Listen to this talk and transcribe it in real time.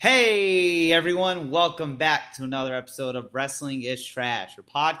Hey everyone, welcome back to another episode of Wrestling is Trash, a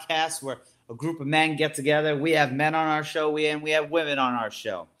podcast where a group of men get together. We have men on our show and we have women on our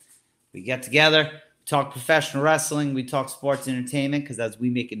show. We get together, talk professional wrestling, we talk sports entertainment, because as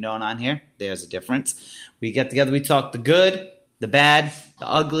we make it known on here, there's a difference. We get together, we talk the good, the bad, the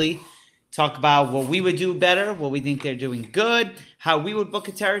ugly, talk about what we would do better, what we think they're doing good, how we would book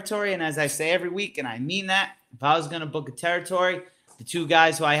a territory. And as I say every week, and I mean that, if I was going to book a territory, the two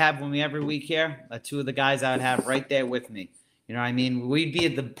guys who I have with me every week here are two of the guys I would have right there with me. You know what I mean? We'd be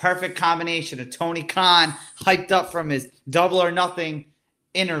the perfect combination of Tony Khan, hyped up from his Double or Nothing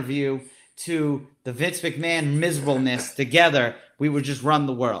interview, to the Vince McMahon miserableness. Together, we would just run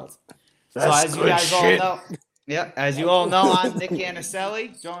the world. That's so as you guys shit. all know, as you all know, I'm Nick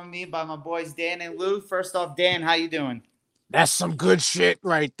Anicelli, joined me by my boys Dan and Lou. First off, Dan, how you doing? That's some good shit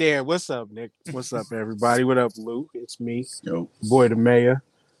right there. What's up, Nick? What's up, everybody? What up, Lou? It's me, boy the mayor,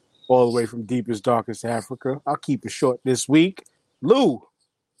 all the way from deepest, darkest Africa. I'll keep it short this week. Lou,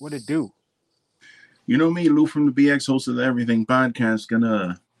 what it do? You know me, Lou from the BX, host of the Everything Podcast,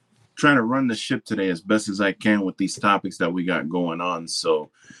 gonna try to run the ship today as best as I can with these topics that we got going on. So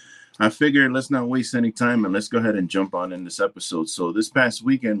I figured let's not waste any time and let's go ahead and jump on in this episode. So this past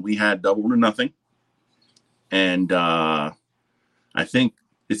weekend we had Double or Nothing, and I think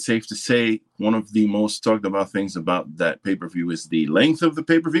it's safe to say one of the most talked about things about that pay-per-view is the length of the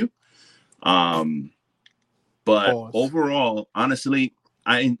pay-per-view. But overall, honestly,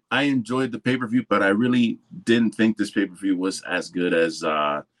 I enjoyed the pay-per-view, but I really didn't think this pay-per-view was as good as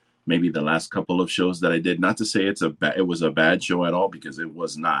maybe the last couple of shows that I did. Not to say it was a bad show at all, because it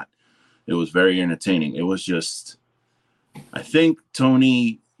was not. It was very entertaining. It was just, I think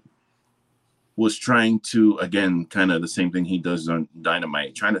Tony was trying to, again, kind of the same thing he does on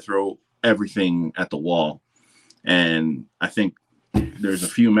Dynamite, trying to throw everything at the wall. And I think there's a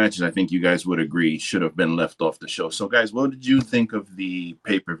few matches I think you guys would agree should have been left off the show. So, guys, what did you think of the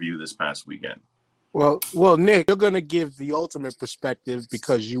pay-per-view this past weekend? Well, Nick, you're going to give the ultimate perspective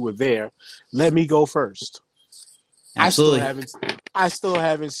because you were there. Let me go first. Absolutely. I still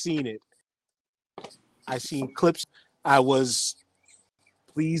haven't seen it. I've seen clips. I was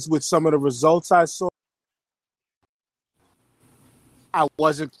pleased with some of the results I saw. I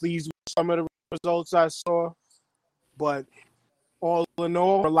wasn't pleased with some of the results I saw, but all in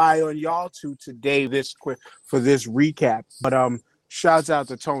all, rely on y'all two today for this recap. But shouts out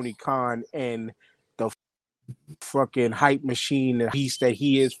to Tony Khan and the fucking hype machine and beast that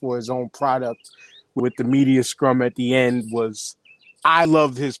he is for his own product. With the media scrum at the end, I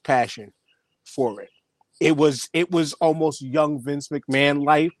loved his passion for it. It was almost young Vince McMahon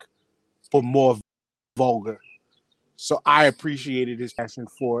like, but more vulgar. So I appreciated his passion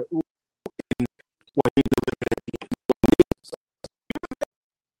for it.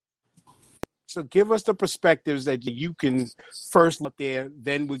 So give us the perspectives that you can first look there,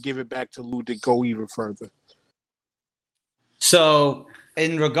 then we'll give it back to Lou to go even further. So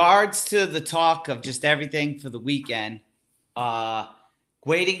in regards to the talk of just everything for the weekend,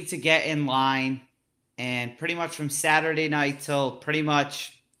 waiting to get in line, and pretty much from Saturday night till pretty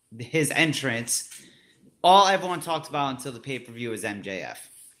much his entrance, all everyone talked about until the pay-per-view is MJF.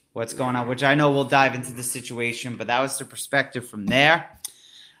 What's going on, which I know we'll dive into the situation, but that was the perspective from there.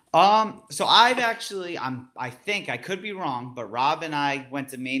 So I think I could be wrong, but Rob and I went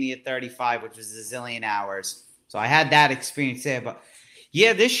to Mania 35, which was a zillion hours. So I had that experience there. But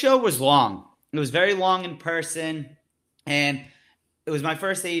yeah, this show was long. It was very long in person. And it was my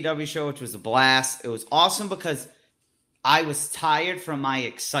first AEW show, which was a blast. It was awesome because I was tired from my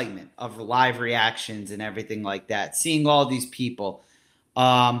excitement of live reactions and everything like that, seeing all these people.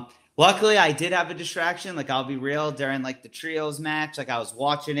 Luckily, I did have a distraction. Like, I'll be real, during like the trios match, like I was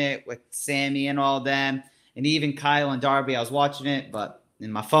watching it with Sammy and all them, and even Kyle and Darby, I was watching it, but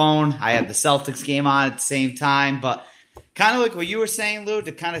in my phone, I had the Celtics game on at the same time. But kind of like what you were saying, Lou,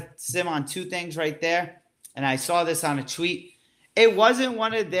 to kind of sim on two things right there, and I saw this on a tweet. It wasn't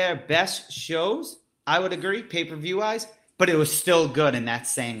one of their best shows, I would agree, pay-per-view-wise, but it was still good, and that's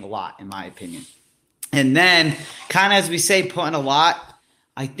saying a lot, in my opinion. And then, kind of as we say, putting a lot,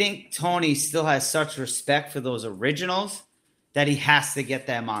 I think Tony still has such respect for those originals that he has to get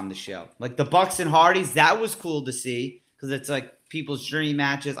them on the show. Like the Bucks and Hardys, that was cool to see because it's like people's dream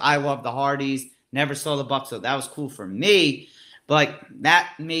matches. I love the Hardys. Never saw the Bucks, so that was cool for me. But like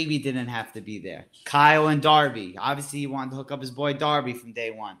that maybe didn't have to be there. Kyle and Darby. Obviously, he wanted to hook up his boy Darby from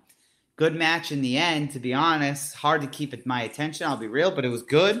day one. Good match in the end, to be honest. Hard to keep it my attention, I'll be real, but it was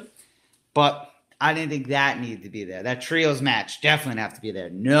good. But I didn't think that needed to be there. That trios match definitely didn't have to be there.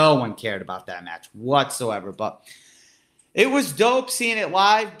 No one cared about that match whatsoever. But It was dope seeing it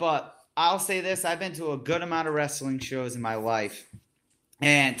live, but I'll say this: I've been to a good amount of wrestling shows in my life,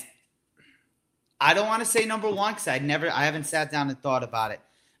 and I don't want to say number one because I haven't sat down and thought about it.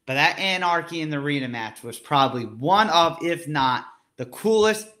 But that Anarchy in the Arena match was probably one of, if not the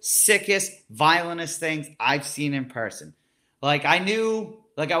coolest, sickest, violentest things I've seen in person. Like I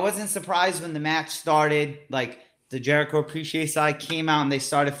wasn't surprised when the match started. Like the Jericho Appreciate side came out and they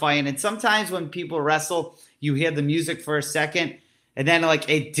started fighting. And sometimes when people wrestle, you hear the music for a second and then like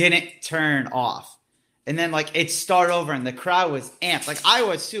it didn't turn off. And then like it started over and the crowd was amped. Like I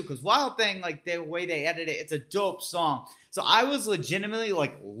was too, because Wild Thing, like the way they edited it, it's a dope song. So I was legitimately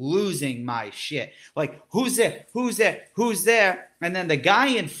like losing my shit. Like, who's there? Who's there? Who's there? And then the guy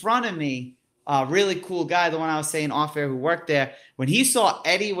in front of me, really cool guy, the one I was saying off air who worked there, when he saw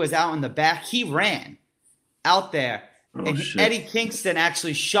Eddie was out in the back, he ran out there. Eddie Kingston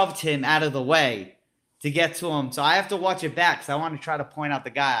actually shoved him out of the way to get to him. So I have to watch it back because I want to try to point out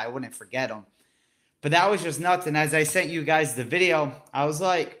the guy. I wouldn't forget him. But that was just nuts. And as I sent you guys the video, I was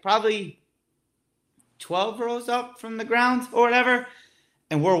like probably 12 rows up from the ground or whatever.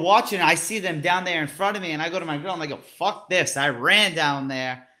 And we're watching. I see them down there in front of me. And I go to my girl. I'm like, oh, fuck this. I ran down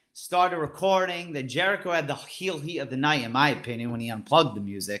there, started recording. Then Jericho had the heel heat of the night, in my opinion, when he unplugged the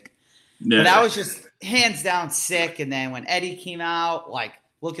music. Yeah. But that was just hands down sick. And then when Eddie came out, like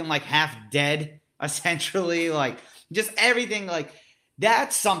looking like half dead, essentially, like just everything, like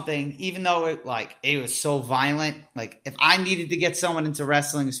that's something, even though it was so violent, like if I needed to get someone into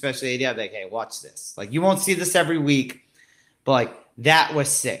wrestling, especially AD, I'd be like, hey, watch this. Like you won't see this every week, but like that was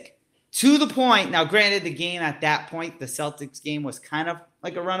sick. To the point, now granted the game at that point, the Celtics game was kind of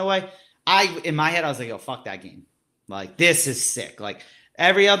like a runaway. In my head, I was like, yo, fuck that game. Like this is sick. Like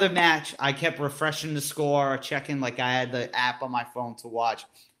every other match, I kept refreshing the score, checking like I had the app on my phone to watch,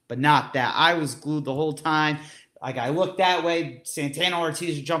 but not that. I was glued the whole time. Like, I looked that way. Santana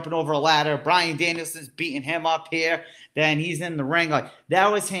Ortiz is jumping over a ladder. Bryan Danielson's beating him up here. Then he's in the ring. Like,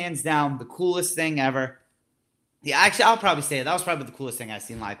 that was hands down the coolest thing ever. Yeah, actually, I'll probably say that was probably the coolest thing I've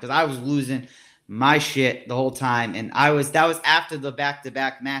seen live because I was losing my shit the whole time. And that was after the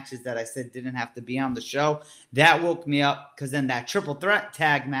back-to-back matches that I said didn't have to be on the show. That woke me up because then that triple threat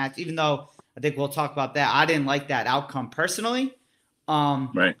tag match, even though I think we'll talk about that, I didn't like that outcome personally.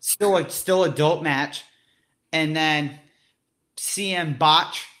 Right. Still a dope match. And then CM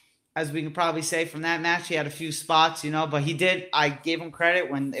botch, as we can probably say from that match. He had a few spots, but he did. I gave him credit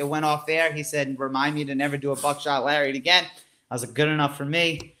when it went off air. He said, remind me to never do a buckshot lariat again. I was like, good enough for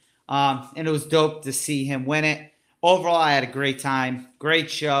me. And it was dope to see him win it. Overall, I had a great time. Great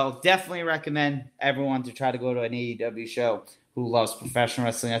show. Definitely recommend everyone to try to go to an AEW show who loves professional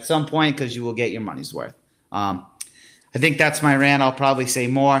wrestling at some point because you will get your money's worth. I think that's my rant. I'll probably say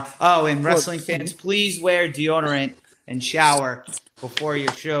more. Oh, and wrestling fans, please wear deodorant and shower before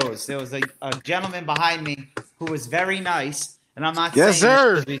your shows. There was a gentleman behind me who was very nice, and I'm not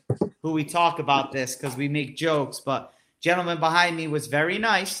saying who we talk about this because we make jokes, but gentleman behind me was very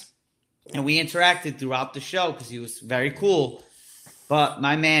nice, and we interacted throughout the show because he was very cool. But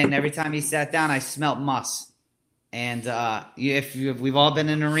my man, every time he sat down, I smelled muss. And we've all been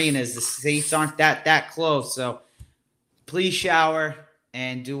in arenas, the seats aren't that close, so please shower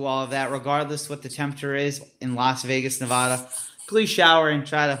and do all of that, regardless what the temperature is in Las Vegas, Nevada. Please shower and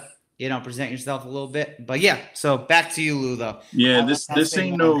try to, present yourself a little bit. But yeah, so back to you, Lou, though. Yeah, this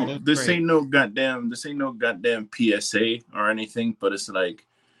ain't no goddamn PSA or anything, but it's like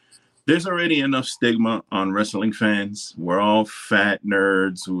there's already enough stigma on wrestling fans. We're all fat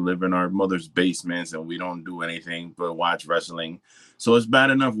nerds who live in our mother's basements and we don't do anything but watch wrestling. So it's bad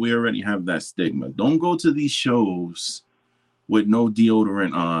enough we already have that stigma. Don't go to these shows with no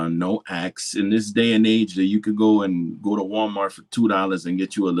deodorant on, no Axe. In this day and age that you could go to Walmart for $2 and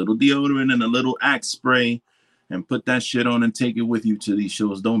get you a little deodorant and a little Axe spray and put that shit on and take it with you to these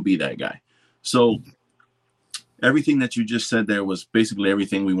shows. Don't be that guy. So everything that you just said there was basically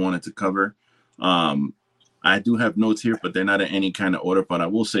everything we wanted to cover. I do have notes here, but they're not in any kind of order. But I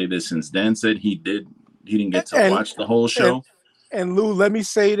will say this, since Dan said he didn't get to watch the whole show. And Lou, let me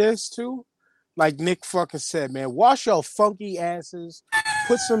say this too. Like Nick fucking said, man, wash your funky asses,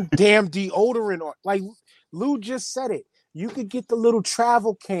 put some damn deodorant on. Like Lou just said it. You could get the little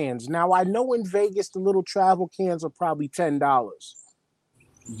travel cans. Now, I know in Vegas, the little travel cans are probably $10.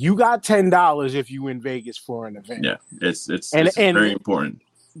 You got $10 if you in Vegas for an event. Yeah, it's very important.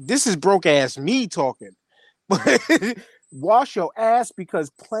 This is broke ass me talking. But wash your ass because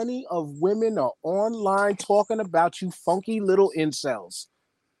plenty of women are online talking about you funky little incels.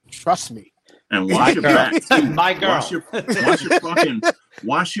 Trust me. And wash your backs too. My girl.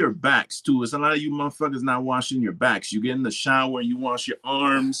 Wash your backs too. There's a lot of you motherfuckers not washing your backs. You get in the shower and you wash your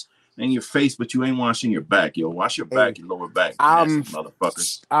arms and your face, but you ain't washing your back. Yo, wash your back, your lower back.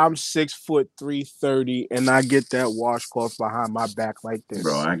 Motherfuckers. I'm 6 foot 330, and I get that washcloth behind my back like this.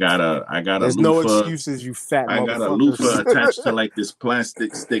 Bro, I got a There's loofah. no excuses, you fat motherfuckers. I got a loofah attached to like this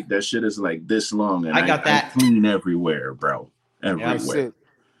plastic stick. That shit is like this long, and I got that. I clean everywhere, bro. Everywhere.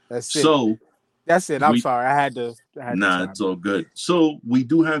 That's it. So that's it. I'm sorry. I had to. It's all good. So we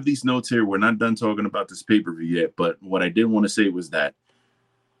do have these notes here. We're not done talking about this pay-per-view yet, but what I did want to say was that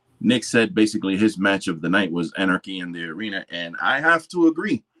Nick said basically his match of the night was Anarchy in the Arena, and I have to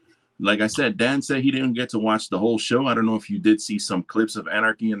agree. Like I said, Dan said he didn't get to watch the whole show. I don't know if you did see some clips of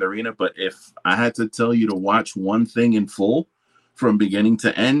Anarchy in the Arena, but if I had to tell you to watch one thing in full from beginning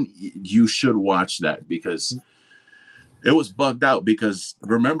to end, you should watch that because it was bugged out. Because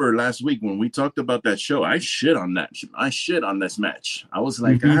remember last week when we talked about that show, I shit on that. I shit on this match. I was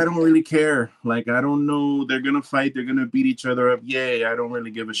like, I don't really care. Like, I don't know. They're going to fight. They're going to beat each other up. Yay. I don't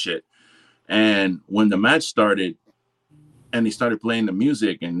really give a shit. And when the match started and they started playing the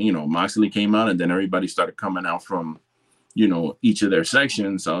music and, you know, Moxley came out and then everybody started coming out from, you know, each of their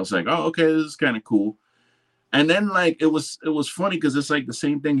sections. So I was like, oh, okay, this is kind of cool. And then like, it was funny because it's like the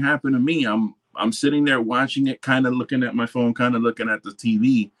same thing happened to me. I'm sitting there watching it, kind of looking at my phone, kind of looking at the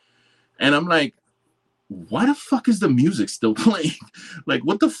TV. And I'm like, why the fuck is the music still playing? Like,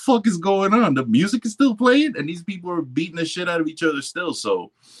 what the fuck is going on? The music is still playing and these people are beating the shit out of each other still.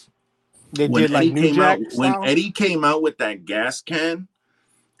 So they did like New Jack when Eddie came out with that gas can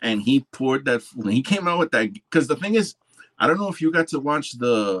and he poured that, when he came out with that, because the thing is, I don't know if you got to watch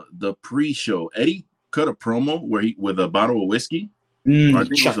the pre-show. Eddie cut a promo where with a bottle of whiskey. I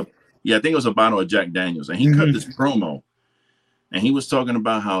think it was a bottle of Jack Daniels, and he cut this promo, and he was talking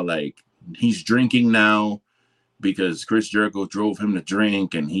about how like he's drinking now because Chris Jericho drove him to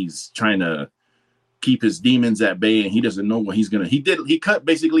drink, and he's trying to keep his demons at bay, and he doesn't know what he's gonna. He cut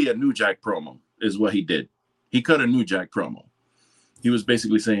basically a New Jack promo, is what he did. He cut a New Jack promo. He was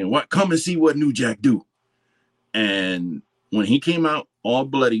basically saying, "What? Come and see what New Jack do." And when he came out all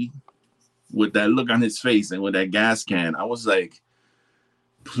bloody with that look on his face and with that gas can, I was like,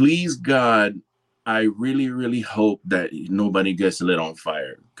 please God, I really, really hope that nobody gets lit on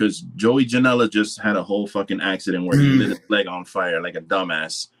fire. Because Joey Janela just had a whole fucking accident where he lit his leg on fire like a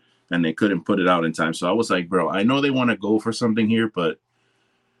dumbass and they couldn't put it out in time. So I was like, bro, I know they want to go for something here, but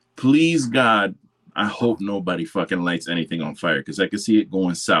please God, I hope nobody fucking lights anything on fire because I could see it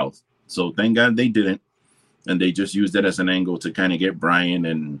going south. So thank God they didn't. And they just used it as an angle to kind of get Brian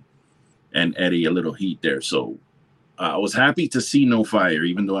and Eddie a little heat there. So I was happy to see no fire,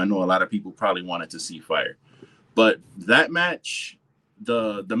 even though I know a lot of people probably wanted to see fire. But that match,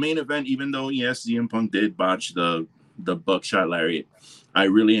 the main event, even though, yes, CM Punk did botch the buckshot lariat, I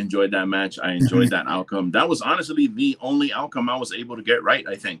really enjoyed that match. I enjoyed that outcome. That was honestly the only outcome I was able to get right,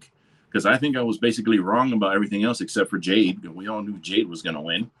 I think. Because I think I was basically wrong about everything else except for Jade. We all knew Jade was going to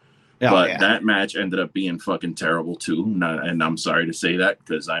win. That match ended up being fucking terrible too. And I'm sorry to say that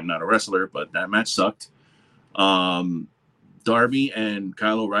because I'm not a wrestler, but that match sucked. Darby and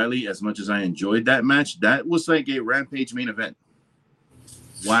Kyle O'Reilly, as much as I enjoyed that match, that was like a Rampage main event.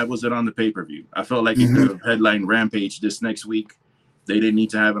 Why was it on the pay-per-view? I felt like it could have headlined Rampage this next week. They didn't need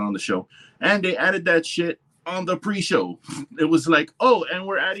to have it on the show. And they added that shit on the pre-show. It was like, oh, and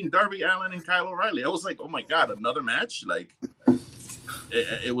we're adding Darby Allin and Kyle O'Reilly. I was like, oh my God, another match? Like,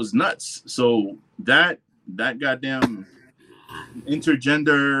 it was nuts. So that goddamn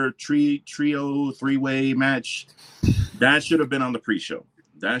intergender trio three-way match, that should have been on the pre-show.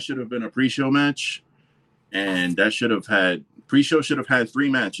 That should have been a pre-show match, and that should have had pre-show should have had 3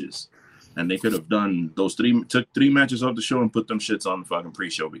 matches, and they could have done those took 3 matches off the show and put them shits on the fucking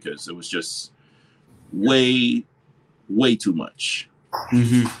pre-show because it was just way too much.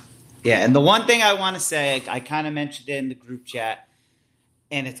 Yeah, and the one thing I want to say, I kind of mentioned it in the group chat,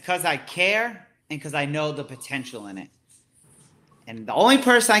 and it's because I care and because I know the potential in it. And the only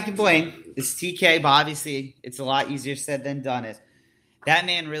person I can blame is TK, but obviously it's a lot easier said than done. Is that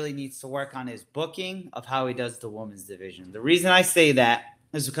man really needs to work on his booking of how he does the women's division. The reason I say that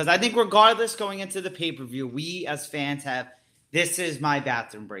is because I think regardless going into the pay-per-view, we as fans have, this is my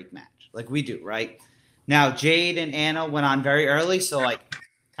bathroom break match. Like we do, right? Now, Jade and Anna went on very early, so like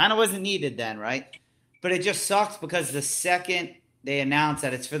kind of wasn't needed then, right? But it just sucks because the second they announced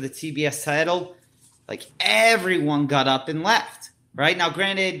that it's for the TBS title, like everyone got up and left. Right now,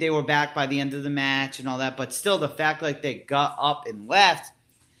 granted, they were back by the end of the match and all that, but still the fact like they got up and left.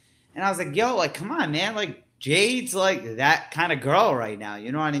 And I was like, yo, like, come on, man. Like, Jade's like that kind of girl right now.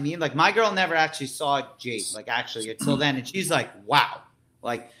 You know what I mean? Like my girl never actually saw Jade, like actually until then, and she's like, wow,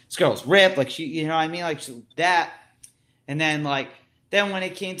 like this girl's ripped, like she, you know what I mean, like that. And then then when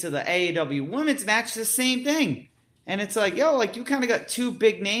it came to the AEW women's match, the same thing. And it's like, yo, like you kind of got two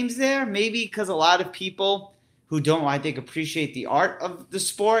big names there, maybe because a lot of people who don't, I think, appreciate the art of the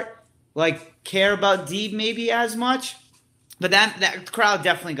sport, like care about Deeb maybe as much. But that crowd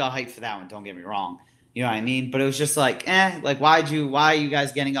definitely got hyped for that one. Don't get me wrong. You know what I mean? But it was just like, like why are you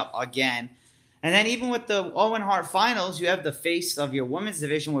guys getting up again? And then even with the Owen Hart finals, you have the face of your women's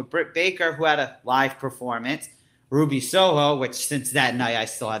division with Britt Baker, who had a live performance. Ruby Soho, which since that night I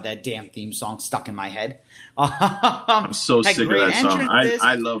still have that damn theme song stuck in my head. I'm so sick of that song.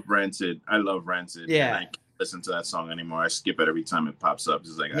 I love Rancid. Yeah. And I can't listen to that song anymore. I skip it every time it pops up.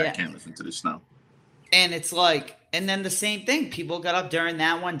 It's like, I can't listen to this now. And it's like, and then the same thing. People got up during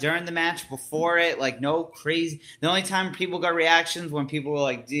that one, during the match, before it. Like, no crazy. The only time people got reactions when people were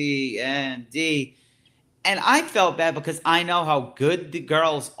like, D and D. And I felt bad because I know how good the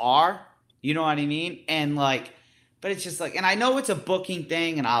girls are. You know what I mean? And like, but it's just like, and I know it's a booking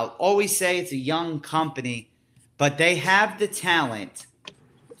thing, and I'll always say it's a young company, but they have the talent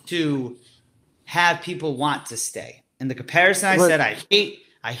to have people want to stay. And the comparison I said,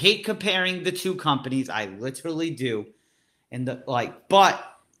 I hate comparing the two companies. I literally do. And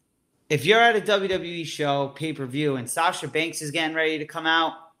but if you're at a WWE show, pay-per-view, and Sasha Banks is getting ready to come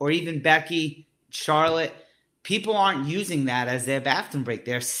out, or even Becky, Charlotte, people aren't using that as their bathroom break.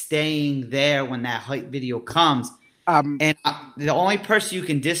 They're staying there when that hype video comes. And the only person you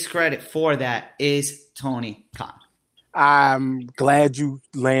can discredit for that is Tony Khan. I'm glad you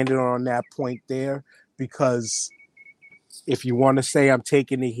landed on that point there, because if you want to say I'm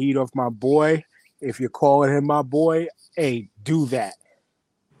taking the heat off my boy, if you're calling him my boy, hey, do that.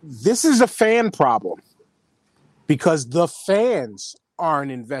 This is a fan problem because the fans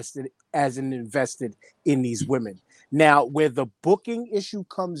aren't invested in these women. Now, where the booking issue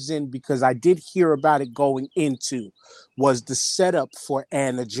comes in, because I did hear about it going into, was the setup for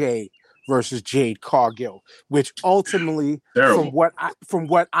Anna Jay versus Jade Cargill, which ultimately, from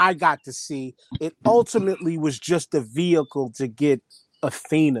what I got to see, it ultimately was just a vehicle to get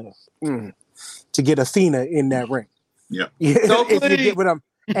Athena in that ring. Yeah. If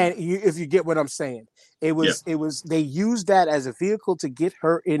you get what I'm saying. It was they used that as a vehicle to get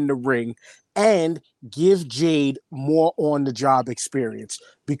her in the ring and give Jade more on the job experience,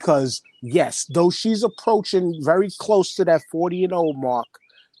 because yes, though she's approaching very close to that 40-0 mark,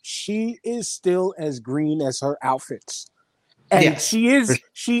 she is still as green as her outfits. And she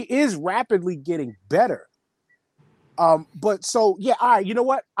is rapidly getting better. But so yeah, all right, you know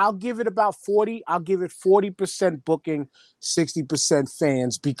what? I'll give it about 40. I'll give it 40% booking, 60%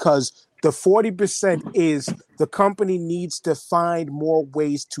 fans, because the 40% is the company needs to find more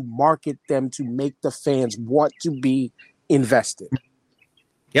ways to market them to make the fans want to be invested.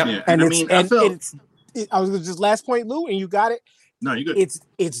 Yep. Yeah. And I was just last point, Lou, and you got it. No, you're good.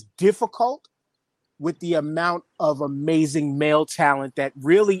 It's difficult with the amount of amazing male talent that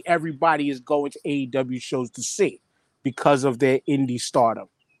really everybody is going to AEW shows to see because of their indie stardom.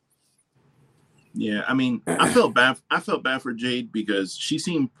 Yeah, I mean, I felt bad for Jade because she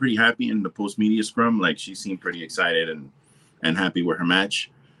seemed pretty happy in the post-media scrum. Like, she seemed pretty excited and happy with her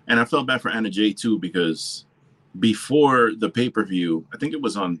match. And I felt bad for Anna Jay, too, because before the pay-per-view, I think it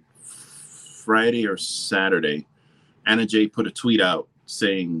was on Friday or Saturday, Anna Jay put a tweet out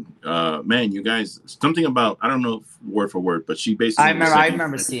saying, man, you guys, something about, I don't know word for word, but she basically I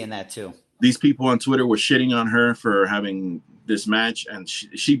remember seeing that, too. These people on Twitter were shitting on her for having this match, and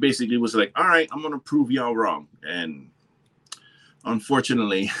she basically was like, all right, I'm gonna prove y'all wrong. And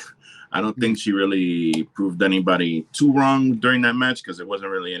unfortunately, I don't think she really proved anybody too wrong during that match, because there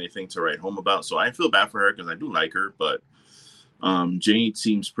wasn't really anything to write home about. So I feel bad for her because I do like her, but Jade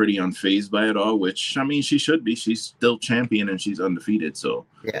seems pretty unfazed by it all, which, I mean, she should be. She's still champion and she's undefeated. So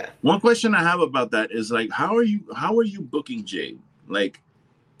yeah, one question I have about that is, like, how are you booking Jade? Like,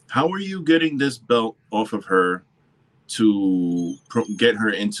 how are you getting this belt off of her to get her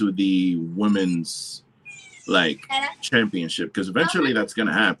into the women's championship? Because eventually that's going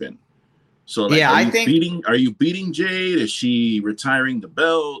to happen. So like, yeah, are you beating Jade? Is she retiring the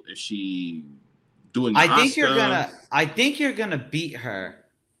belt? Is she doing? I think you're gonna beat her.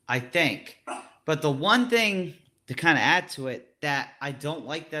 I think, but the one thing to kind of add to it that I don't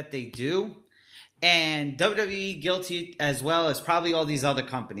like that they do. And WWE guilty as well as probably all these other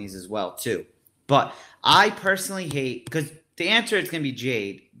companies as well too. But I personally hate, because the answer is going to be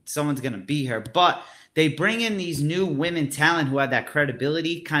Jade. Someone's going to beat her. But they bring in these new women talent who have that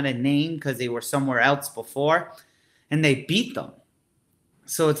credibility kind of name because they were somewhere else before, and they beat them.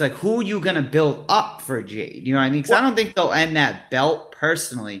 So it's like, who are you going to build up for Jade? You know what I mean? Because I don't think they'll end that belt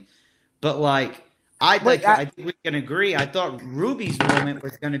personally. But, like, I think we can agree. I thought Ruby's moment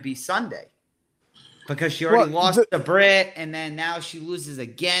was going to be Sunday. Because she already lost to Britt, and then now she loses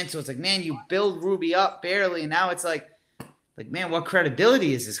again. So it's like, man, you build Ruby up barely, and now it's like, man, what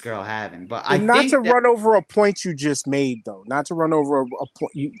credibility is this girl having? But run over a point you just made, though. Not to run over a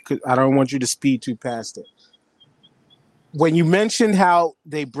point. I don't want you to speed too past it. When you mentioned how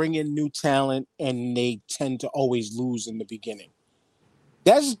they bring in new talent and they tend to always lose in the beginning,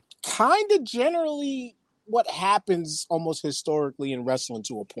 that's kind of generally what happens almost historically in wrestling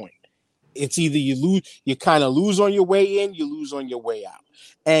to a point. It's either you kind of lose on your way in, you lose on your way out.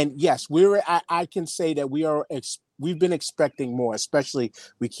 And yes, I can say that we've been expecting more, especially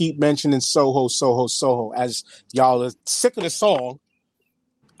we keep mentioning Soho, as y'all are sick of the song.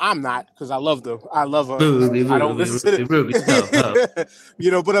 I'm not, because I love her. Ruby, I don't listen to Ruby,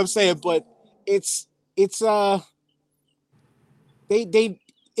 you know, but I'm saying, but it's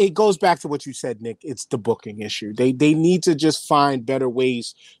it goes back to what you said, Nick. It's the booking issue. They need to just find better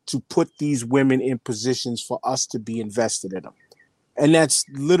ways to put these women in positions for us to be invested in them. And that's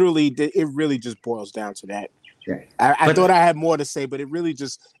literally, it really just boils down to that. Yeah. I thought I had more to say, but it really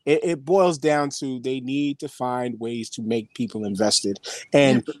just, it boils down to they need to find ways to make people invested.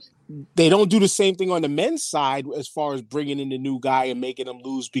 And they don't do the same thing on the men's side as far as bringing in the new guy and making them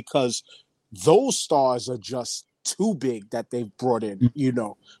lose, because those stars are just too big that they've brought in, you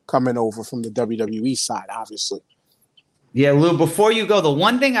know, coming over from the WWE side, obviously. Yeah, Lou, before you go, the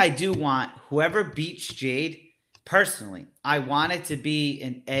one thing I do want, whoever beats Jade, personally, I want it to be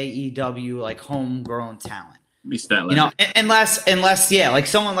an AEW, like, homegrown talent. Be Statlander. You know, unless, yeah, like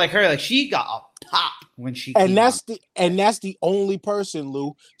someone like her, like she got a pop when she and that's the only person,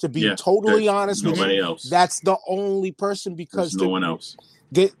 Lou, to be totally honest with you. Nobody else. That's the only person, because no one else.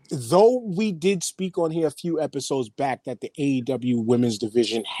 Though we did speak on here a few episodes back that the AEW women's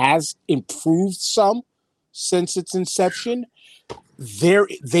division has improved some since its inception,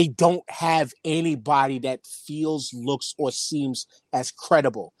 they don't have anybody that feels, looks, or seems as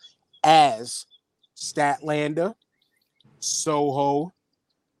credible as Statlander, Soho,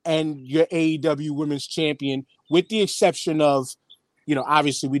 and your AEW Women's Champion, with the exception of, you know,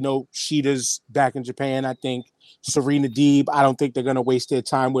 obviously we know Sheeta's back in Japan, I think. Serena Deeb, I don't think they're going to waste their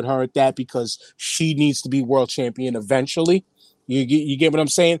time with her at that, because she needs to be world champion eventually. You get what I'm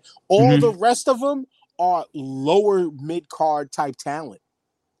saying? All the rest of them are lower mid-card type talent.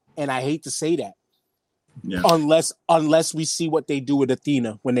 And I hate to say that. Yeah. Unless we see what they do with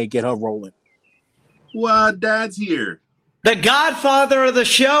Athena when they get her rolling. Well, Dad's here. The godfather of the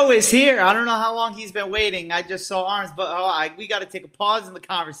show is here. I don't know how long he's been waiting. I just saw arms, but we got to take a pause in the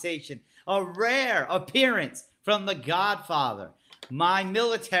conversation. A rare appearance from the Godfather, my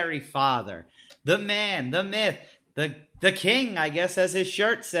military father, the man, the myth, the king, I guess, as his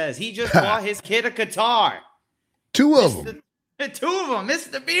shirt says. He just bought his kid a guitar. Two of them,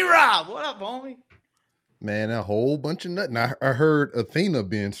 Mr. B-Rob. What up, homie? Man, a whole bunch of nothing. I heard Athena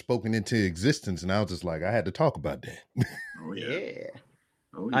being spoken into existence, and I was just like, I had to talk about that. Oh, yeah.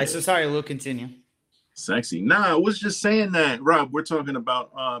 All right, so sorry, Lou, continue. Sexy. Nah, I was just saying that, Rob, we're talking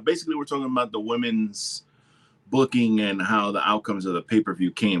about, basically we're talking about the women's booking and how the outcomes of the pay-per-view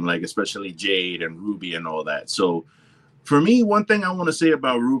came, like especially Jade and Ruby and all that. So for me, one thing I want to say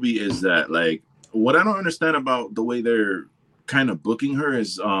about Ruby is that, like, what I don't understand about the way they're kind of booking her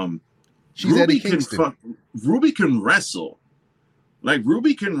is, she's Ruby can wrestle. Like,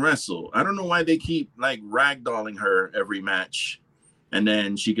 Ruby can wrestle. I don't know why they keep, like, ragdolling her every match, and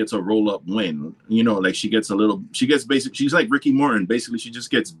then she gets a roll-up win. You know, like, she's like Ricky Morton. Basically, she just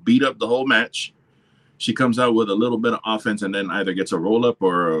gets beat up the whole match. She comes out with a little bit of offense and then either gets a roll-up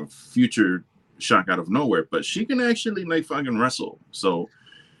or a future shock out of nowhere. But she can actually, like, fucking wrestle. So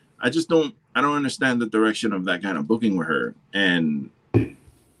I don't understand the direction of that kind of booking with her. And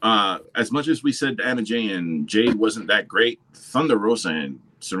as much as we said Anna Jay and Jade wasn't that great, Thunder Rosa and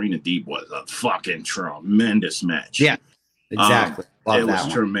Serena Deeb was a fucking tremendous match. Yeah, exactly. It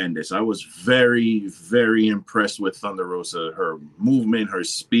was tremendous. I was very, very impressed with Thunder Rosa. Her movement, her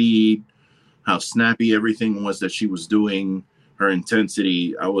speed, how snappy everything was that she was doing, her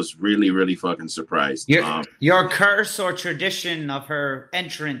intensity. I was really, really fucking surprised. Your curse or tradition of her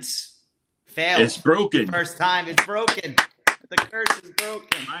entrance failed. It's broken. First time, it's broken. The curse is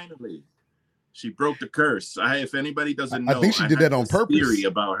broken. Finally, she broke the curse. If anybody doesn't know, I think she did that on purpose. Theory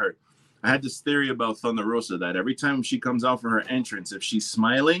about her. I had this theory about Thunder Rosa that every time she comes out for her entrance, if she's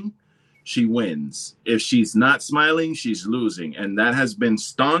smiling, she wins. If she's not smiling, she's losing. And that has been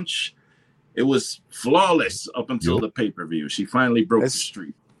staunch. It was flawless up until the pay-per-view. She finally broke the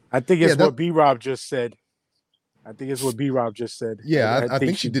streak. I think it's what B-Rob just said. Yeah, I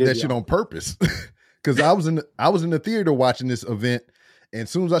think she did that shit on purpose. Because I was in the theater watching this event, and as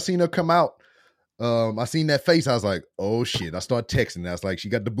soon as I seen her come out, I seen that face. I was like, oh shit. I started texting. I was like, she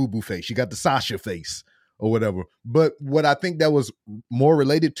got the boo-boo face. She got the Sasha face or whatever. But what I think that was more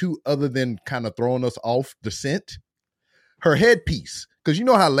related to, other than kind of throwing us off the scent, her headpiece. Because you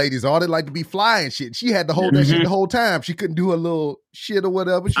know how ladies are. They like to be flying shit. She had to hold that shit the whole time. She couldn't do a little shit or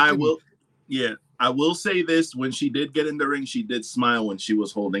whatever. I will say this. When she did get in the ring, she did smile when she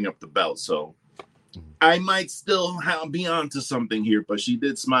was holding up the belt. So I might still be on to something here, but she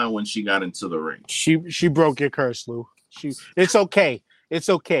did smile when she got into the ring. She broke your curse, Lou. It's okay. It's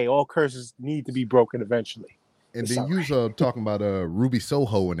okay. All curses need to be broken eventually. And then you was talking about Ruby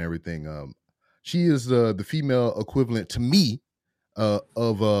Soho and everything. She is the female equivalent to me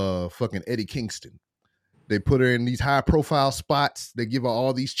of fucking Eddie Kingston. They put her in these high profile spots. They give her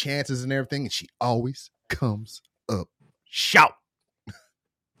all these chances and everything, and she always comes up shout.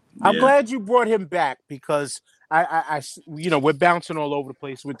 I'm glad you brought him back, because I we're bouncing all over the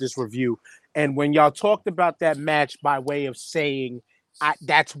place with this review. And when y'all talked about that match by way of saying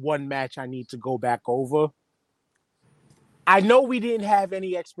that's one match I need to go back over, I know we didn't have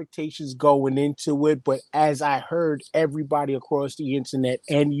any expectations going into it, but as I heard everybody across the internet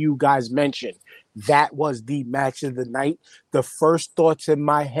and you guys mention that was the match of the night, the first thoughts in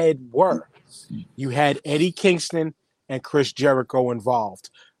my head were you had Eddie Kingston and Chris Jericho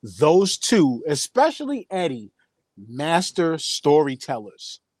involved. Those two, especially Eddie, master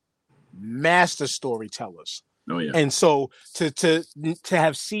storytellers. Oh yeah. And so to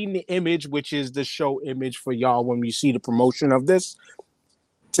have seen the image, which is the show image for y'all when you see the promotion of this,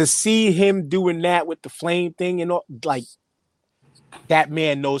 to see him doing that with the flame thing and all, like, that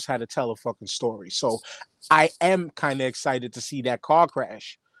man knows how to tell a fucking story. So I am kind of excited to see that car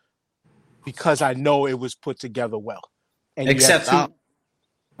crash, because I know it was put together well. And except no.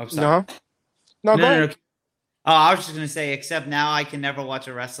 Oh, I was just gonna say, except now I can never watch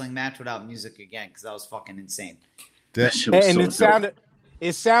a wrestling match without music again, because that was fucking insane. It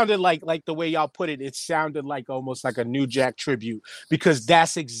sounded like the way y'all put it. It sounded like almost like a New Jack tribute, because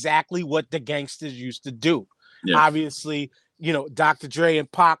that's exactly what the gangsters used to do. Yeah. Obviously, Dr. Dre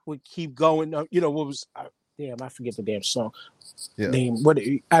and Pac would keep going. What was? I forget the damn song. Yeah. Name what?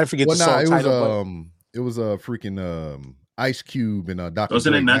 I forget the song title. It was a freaking. Ice Cube and Dr.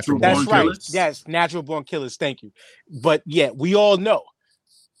 Wasn't it Natural Born Killers? Yes, Natural Born Killers. Thank you. But yeah, we all know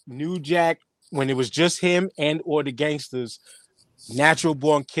New Jack, when it was just him and or the gangsters, Natural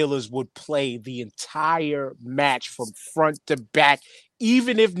Born Killers would play the entire match from front to back,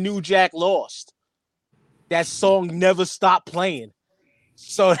 even if New Jack lost. That song never stopped playing.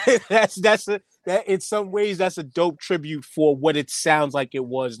 So that in some ways that's a dope tribute for what it sounds like it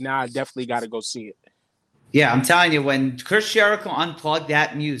was. Now I definitely got to go see it. Yeah, I'm telling you, when Chris Jericho unplugged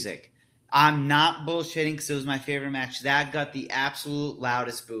that music, I'm not bullshitting, because it was my favorite match. That got the absolute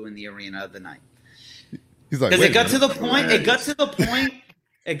loudest boo in the arena of the night. He's like, because it got to the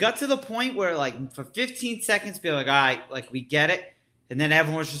point where, like, for 15 seconds, be like, all right, like, we get it, and then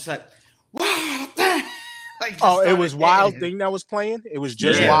everyone was just like, what the? Like, it was Wild Thing that was playing. It was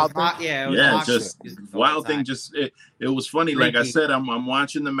just Wild Thing. Wild Thing. It was funny. Like I said, I'm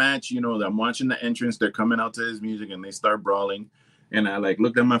watching the match. I'm watching the entrance. They're coming out to his music, and they start brawling. And I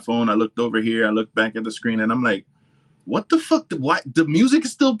looked at my phone. I looked over here. I looked back at the screen, and I'm like, "What the fuck? The music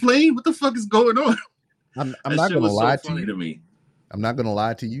is still playing? What the fuck is going on?" I'm not gonna lie to you. I'm not gonna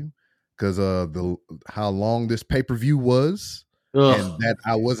lie to you, because how long this pay-per-view was, and that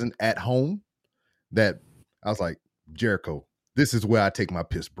I wasn't at home. That I was like, Jericho, this is where I take my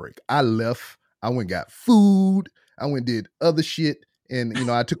piss break. I left. I went and got food. I went and did other shit. And,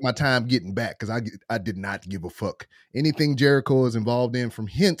 I took my time getting back, because I did not give a fuck. Anything Jericho is involved in from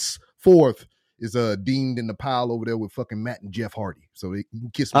henceforth is deemed in the pile over there with fucking Matt and Jeff Hardy. So they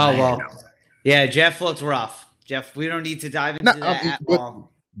can kiss my ass now. Yeah, Jeff looks rough. Jeff, we don't need to dive into that at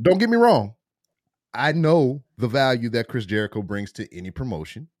all. Don't get me wrong. I know the value that Chris Jericho brings to any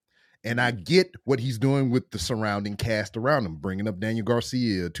promotion. And I get what he's doing with the surrounding cast around him, bringing up Daniel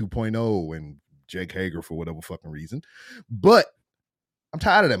Garcia 2.0 and Jake Hager for whatever fucking reason. But I'm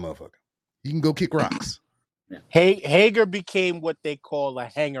tired of that motherfucker. He can go kick rocks. Yeah. Hager became what they call a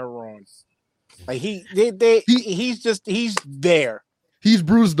hanger-on. Like he's there. He's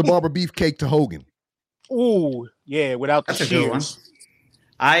Bruce the Barber Beefcake to Hogan. Ooh, yeah, without the cheers.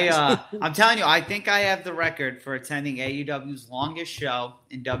 I'm telling you, I think I have the record for attending AEW's longest show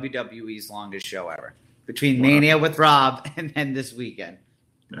and WWE's longest show ever. Between Mania with Rob and then this weekend.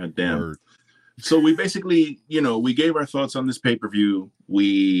 God damn. Word. So we basically, we gave our thoughts on this pay-per-view.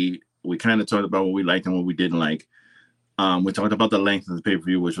 We kind of talked about what we liked and what we didn't like. We talked about the length of the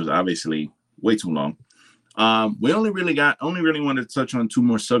pay-per-view, which was obviously way too long. We only really wanted to touch on two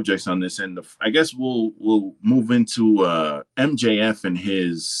more subjects on this, and I guess we'll move into MJF and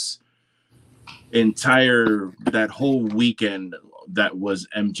his entire that whole weekend that was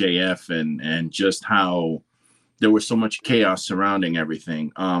MJF and just how there was so much chaos surrounding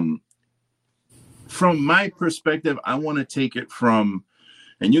everything. From my perspective, I want to take it from,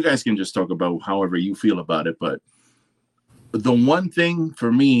 and you guys can just talk about however you feel about it, but the one thing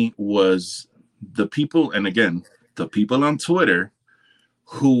for me was the people, and again, the people on Twitter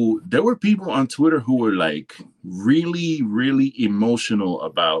there were people on Twitter who were like really, really emotional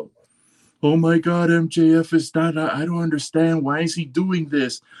about, oh my God, MJF is not, I don't understand. Why is he doing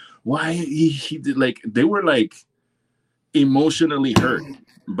this? Why he did, like, they were like emotionally hurt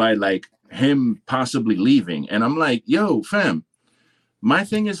by like him possibly leaving. And I'm like, yo, fam, my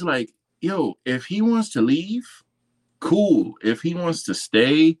thing is like, yo, if he wants to leave, cool. If he wants to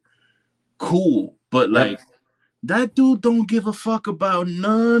stay, cool. But like, that dude don't give a fuck about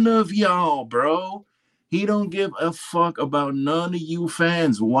none of y'all, bro. He don't give a fuck about none of you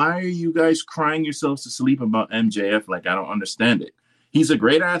fans. Why are you guys crying yourselves to sleep about MJF? Like, I don't understand it. He's a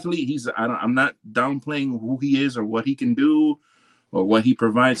great athlete. I'm not downplaying who he is or what he can do or what he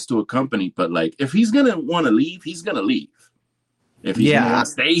provides to a company. But like, if he's gonna want to leave, he's gonna leave. If he's gonna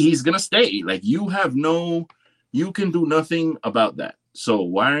stay, he's gonna stay. Like, you can do nothing about that. So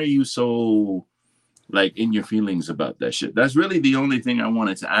why are you so like in your feelings about that shit? That's really the only thing I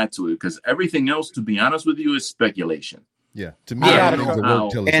wanted to add to it, because everything else, to be honest with you, is speculation. Yeah, to me,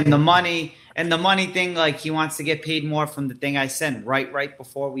 and the money thing, like he wants to get paid more from the thing I said right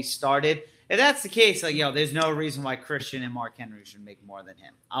before we started. If that's the case, like, there's no reason why Christian and Mark Henry should make more than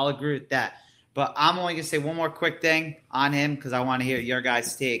him. I'll agree with that. But I'm only gonna say one more quick thing on him because I want to hear your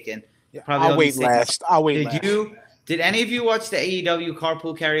guys' take. And I'll wait last. Did any of you watch the AEW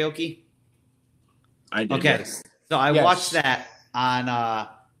Carpool Karaoke? I did. Okay, so I watched that on.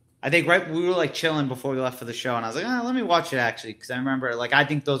 I think we were like chilling before we left for the show, and I was like, let me watch it actually because I remember, like, I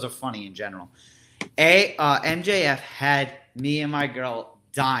think those are funny in general. MJF had me and my girl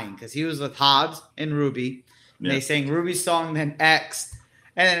dying because he was with Hobbs and Ruby. And they sang Ruby's song, then X,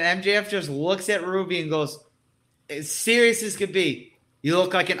 and then MJF just looks at Ruby and goes, as serious as could be, you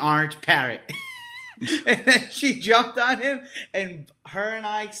look like an orange parrot. And then she jumped on him, and her and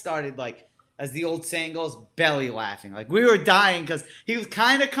I started, like, as the old saying goes, belly laughing. Like, we were dying because he was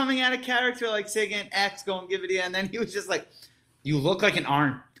kind of coming out of character, like singing X, go and give it to you. And then he was just like, you look like an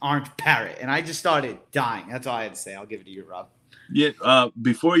orange parrot. And I just started dying. That's all I had to say. I'll give it to you, Rob. Yeah,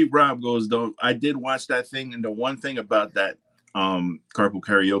 before Rob goes, though, I did watch that thing. And the one thing about that Carpool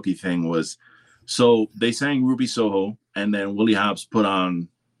Karaoke thing was, so they sang Ruby Soho, and then Willie Hobbs put on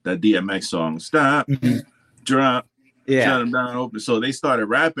that DMX song, Stop, Drop, Shut Him Down, Open. So they started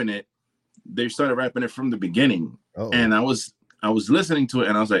rapping it. They started rapping it from the beginning. And I was listening to it,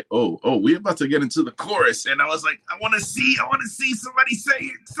 and I was like, oh, we're about to get into the chorus. And I was like, I want to see somebody say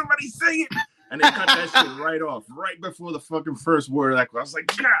it. And they cut that shit right off, right before the fucking first word. Like, I was like,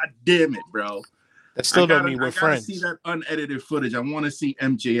 God damn it, bro. That still don't mean we're friends. I gotta see that unedited footage. I want to see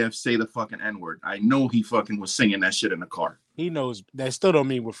MJF say the fucking N-word. I know he fucking was singing that shit in the car. He knows. That still don't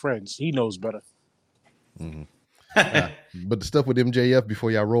mean we're friends. He knows better. Mm-hmm. But the stuff with MJF,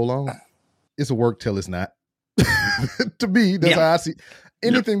 before y'all roll on, it's a work till it's not. To me, that's how I see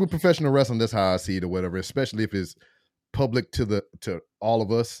anything with professional wrestling. That's how I see it, or whatever. Especially if it's public to all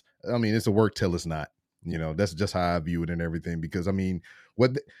of us. I mean, it's a work till it's not. That's just how I view it and everything. Because I mean,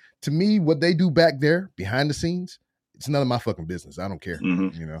 what they do back there behind the scenes, it's none of my fucking business. I don't care.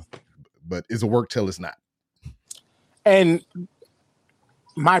 Mm-hmm. But it's a work till it's not. And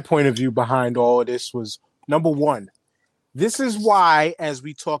my point of view behind all of this was, number one, this is why, as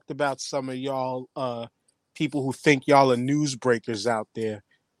we talked about, some of y'all people who think y'all are newsbreakers out there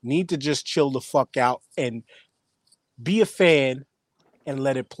need to just chill the fuck out and be a fan and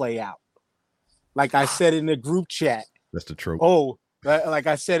let it play out. Like I said in the group chat. That's the trope. Oh, like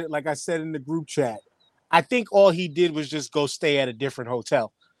I said in the group chat. I think all he did was just go stay at a different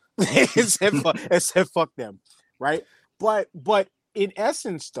hotel. and said fuck them. Right? But in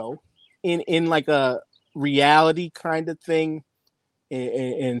essence, though, in like a reality kind of thing,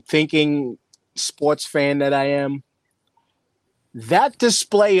 and thinking sports fan that I am, that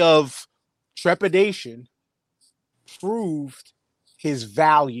display of trepidation proved his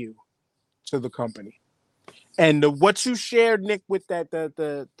value to the company. And what you shared, Nick, with that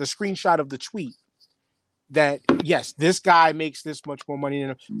the screenshot of the tweet, that yes, this guy makes this much more money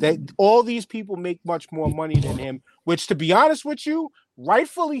than him, that all these people make much more money than him, which, to be honest with you,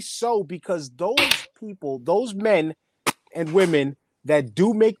 rightfully so, because those people, those men and women that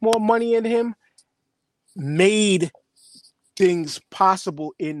do make more money than him, made things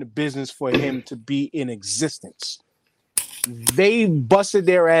possible in the business for him to be in existence. They busted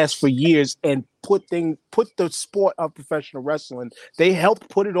their ass for years and put the sport of professional wrestling. They helped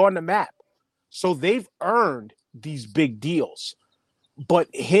put it on the map. So they've earned these big deals. But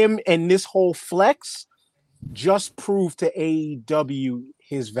him and this whole flex just proved to AEW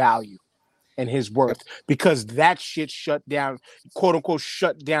his value and his worth, because that shit quote unquote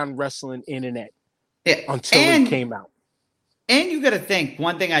shut down wrestling internet until it came out. And you got to think,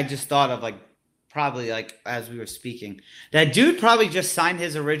 one thing I just thought of, probably as we were speaking, that dude probably just signed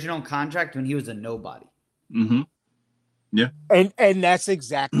his original contract when he was a nobody. Mm-hmm. Yeah. And that's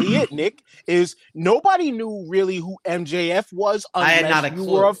exactly it, Nick, is nobody knew really who MJF was unless you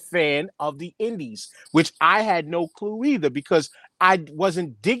were a fan of the indies, which I had no clue either, because I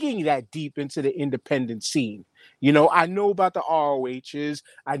wasn't digging that deep into the independent scene. You know, I know about the ROHs.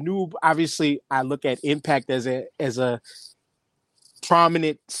 I knew, obviously, I look at Impact as a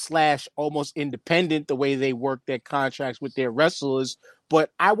prominent / almost independent, the way they work their contracts with their wrestlers,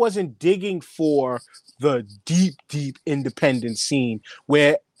 but I wasn't digging for the deep independent scene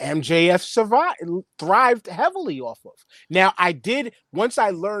where MJF thrived heavily off of. Now, I did, once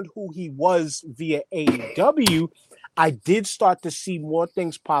I learned who he was via AEW, I did start to see more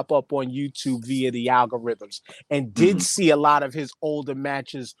things pop up on YouTube via the algorithms, and did see a lot of his older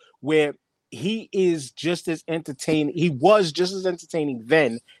matches where he is just as entertaining. He was just as entertaining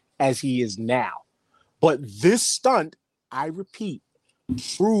then as he is now. But this stunt, I repeat,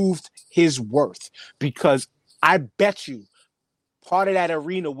 proved his worth, because I bet you part of that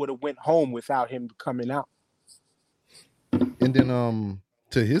arena would have went home without him coming out. And then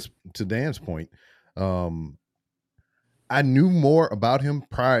to Dan's point, I knew more about him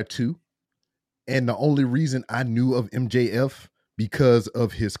prior to, and the only reason I knew of MJF because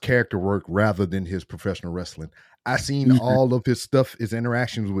of his character work rather than his professional wrestling. I seen all of his stuff, his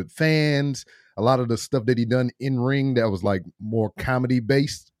interactions with fans, a lot of the stuff that he done in ring that was more comedy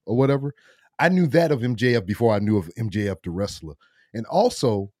based or whatever. I knew that of MJF before I knew of MJF the wrestler. And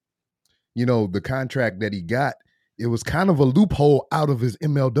also, the contract that he got, it was kind of a loophole out of his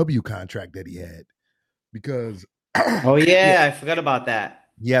MLW contract that he had, because I forgot about that.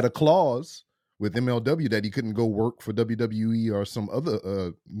 He had a clause with MLW that he couldn't go work for WWE or some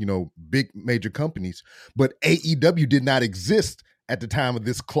other, big major companies. But AEW did not exist at the time of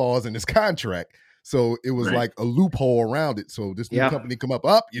this clause in his contract. So it was like a loophole around it. So this new company come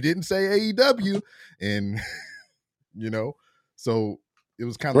up, you didn't say AEW. And, so it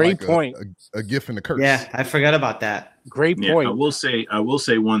was kind of like a gift and a curse. Yeah, I forgot about that. Great point. I will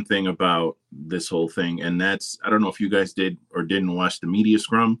say one thing about this whole thing, and that's, I don't know if you guys did or didn't watch the media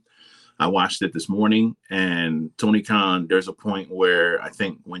scrum. I watched it this morning, and Tony Khan, there's a point where I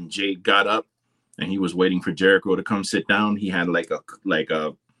think when Jade got up and he was waiting for Jericho to come sit down, he had like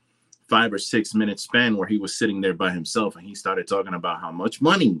a 5 or 6 minute span where he was sitting there by himself, and he started talking about how much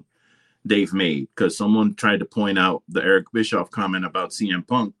money they've made, because someone tried to point out the Eric Bischoff comment about CM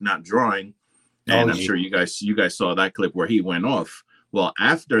Punk not drawing, and I'm sure you guys saw that clip where he went off. Well,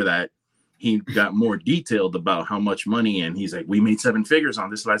 after that, he got more detailed about how much money, and he's like, we made 7 figures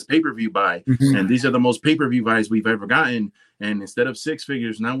on this last pay-per-view buy, and these are the most pay-per-view buys we've ever gotten, and instead of 6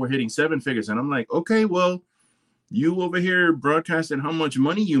 figures, now we're hitting 7 figures. And I'm like, okay, well, you over here broadcasting how much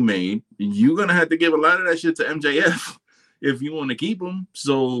money you made, you're gonna have to give a lot of that shit to MJF if you want to keep him.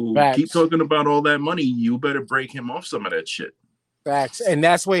 So keep talking about all that money. You better break him off some of that shit. Facts. And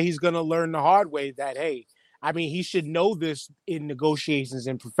that's where he's gonna learn the hard way that, hey, I mean, he should know this in negotiations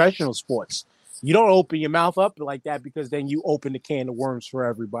in professional sports. You don't open your mouth up like that, because then you open the can of worms for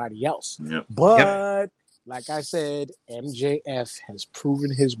everybody else. Yep. But like I said, MJF has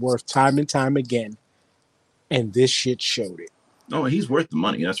proven his worth time and time again, and this shit showed it. Oh, he's worth the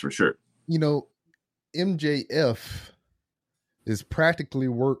money, that's for sure. MJF is practically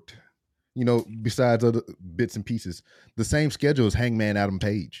worked, besides other bits and pieces, the same schedule as Hangman Adam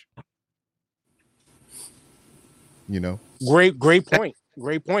Page. Great point.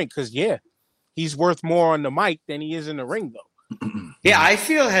 Great point. Because he's worth more on the mic than he is in the ring, though. Yeah, I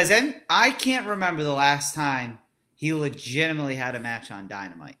feel I can't remember the last time he legitimately had a match on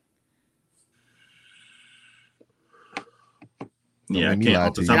Dynamite. Yeah, I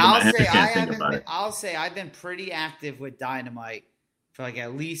can't. I'll say I've been pretty active with Dynamite for like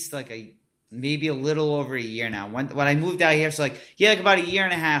at least like maybe a little over a year now. When I moved out here, so like about a year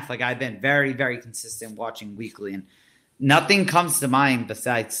and a half, like I've been very, very consistent watching weekly, and nothing comes to mind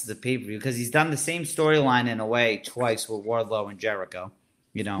besides the pay-per-view because he's done the same storyline in a way twice with Wardlow and Jericho.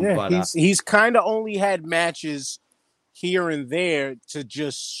 But he's kind of only had matches here and there to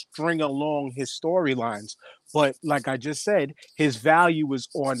just string along his storylines. But like I just said, his value was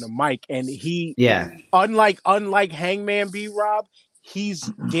on the mic, and unlike Hangman B-Rob, he's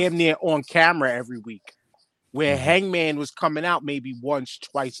damn near on camera every week. Where Hangman was coming out maybe once,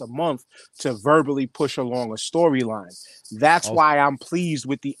 twice a month to verbally push along a storyline. That's why I'm pleased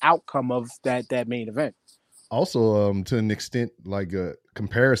with the outcome of that main event. Also, to an extent, like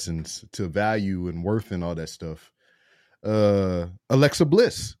comparisons to value and worth and all that stuff. Alexa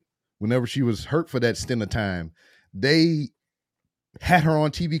Bliss, whenever she was hurt for that stint of time, they had her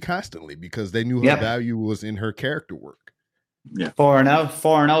on TV constantly because they knew her value was in her character work. Yeah,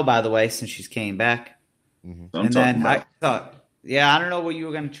 4-0, by the way, since she's came back. Mm-hmm. And then I thought, I don't know what you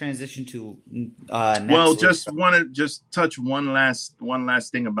were going to transition to. Next well, just want to just touch one last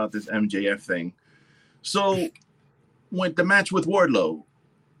thing about this MJF thing. So, when the match with Wardlow,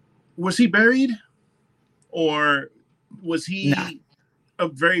 was he buried, or was he a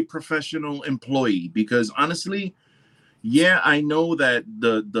very professional employee? Because honestly, I know that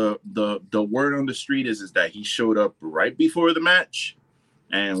the word on the street is that he showed up right before the match,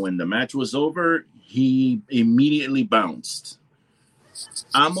 and when the match was over, he immediately bounced.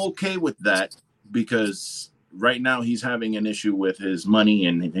 I'm okay with that because right now he's having an issue with his money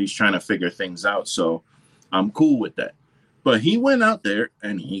and he's trying to figure things out. So I'm cool with that. But he went out there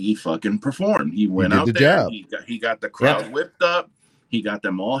and he fucking performed. He went out there. He got the crowd whipped up. He got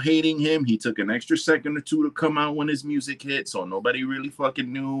them all hating him. He took an extra second or two to come out when his music hit, so nobody really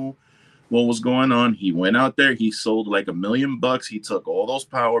fucking knew what was going on. He went out there. He sold like $1 million. He took all those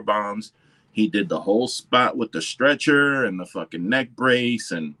power bombs. He did the whole spot with the stretcher and the fucking neck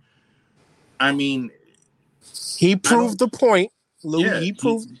brace. And I mean, he proved the point, Lou. Yeah, he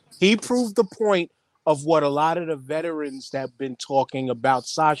proved the point of what a lot of the veterans that have been talking about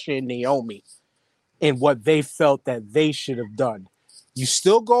Sasha and Naomi and what they felt that they should have done. You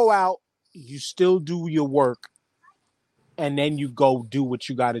still go out, you still do your work, and then you go do what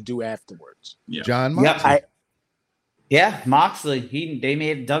you got to do afterwards. Yeah. John Moxley. Moxley. They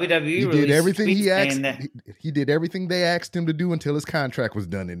made WWE. He did everything he asked. He did everything they asked him to do until his contract was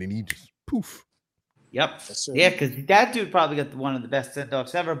done, and then he just poof. Yep. Because that dude probably got one of the best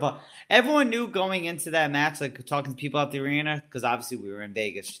send-offs ever. But everyone knew going into that match, like talking to people at the arena, because obviously we were in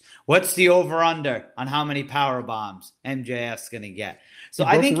Vegas. What's the over-under on how many power bombs MJF's going to get? So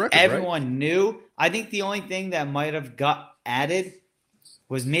I think everyone knew. I think the only thing that might have got added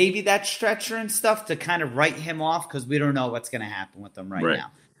was maybe that stretcher and stuff to kind of write him off because we don't know what's going to happen with him right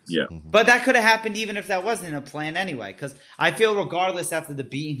now. Yeah. But that could have happened even if that wasn't a plan anyway, because I feel regardless after the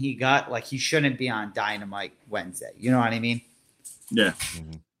beating he got, like he shouldn't be on Dynamite Wednesday. You know what I mean? Yeah.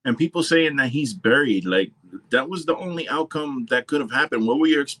 Mm-hmm. And people saying that he's buried, like that was the only outcome that could have happened. What were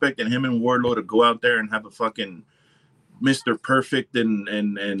you expecting, him and Wardlow to go out there and have a fucking Mr. Perfect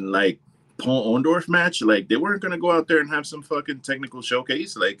and like Paul Orndorff match? Like they weren't going to go out there and have some fucking technical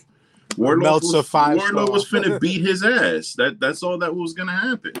showcase. Like Wardlow was finna beat his ass. That's all that was gonna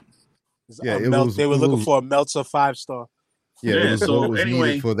happen. Yeah, they were looking for a Meltzer 5-star. Yeah, so what was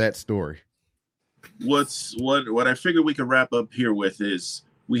needed for that story. What I figured we could wrap up here with is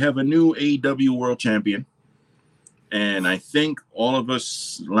we have a new AEW World Champion, and I think all of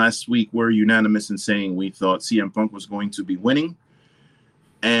us last week were unanimous in saying we thought CM Punk was going to be winning.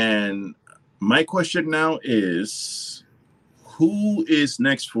 And my question now is, who is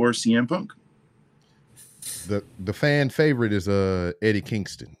next for CM Punk? The fan favorite is Eddie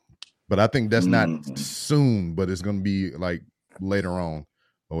Kingston, but I think that's not soon, but it's going to be like later on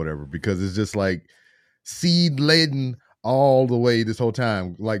or whatever, because it's just like seed laden all the way this whole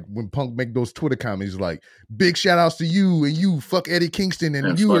time. Like when Punk make those Twitter comments, like big shout outs to you and you fuck Eddie Kingston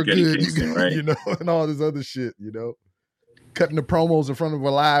and you are good, Kingston, right? You know, and all this other shit, you know, cutting the promos in front of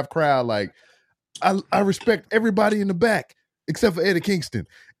a live crowd. Like I respect everybody in the back except for Eddie Kingston,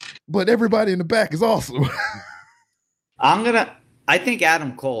 but everybody in the back is awesome. I think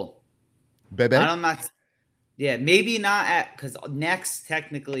Adam Cole. Baby? Maybe not because next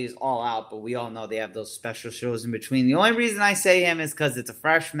technically is All Out, but we all know they have those special shows in between. The only reason I say him is because it's a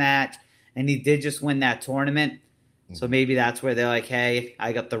fresh match and he did just win that tournament. Mm-hmm. So maybe that's where they're like, hey,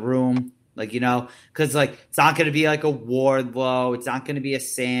 I got the room. Like, you know, because like it's not going to be like a Wardlow. It's not going to be a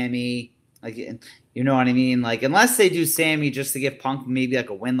Sammy. Like, you know what I mean? Like, unless they do Sammy just to give Punk maybe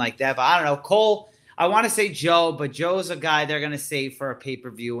like a win like that. But I don't know. Cole, I want to say Joe, but Joe's a guy they're going to save for a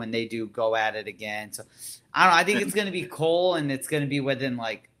pay-per-view when they do go at it again. So I don't know. I think it's going to be Cole, and it's going to be within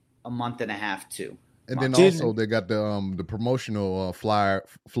like a month and a half too. And then also they got the promotional flyer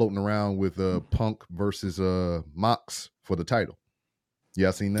floating around with Punk versus Mox for the title. Yeah,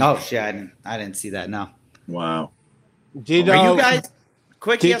 seen that? Oh shit, I didn't see that. No. Wow. Are you guys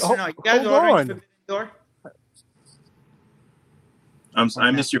quick? Yes or no? You guys ordering Forbidden Door?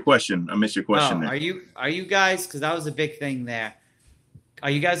 I missed your question. There. Are you guys? Because that was a big thing there. Are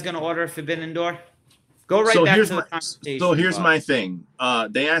you guys going to order a Forbidden Door? Go right back to the conversation. So here's my thing.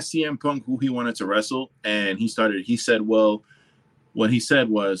 They asked CM Punk who he wanted to wrestle, and he said, well, what he said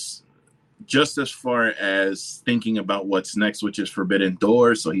was just as far as thinking about what's next, which is Forbidden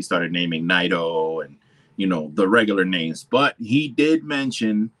Door. So he started naming Naito and, the regular names. But he did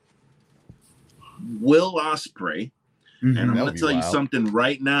mention Will Ospreay. Mm-hmm. And I'm going to tell you something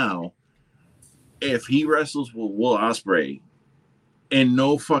right now. If he wrestles with Will Ospreay, in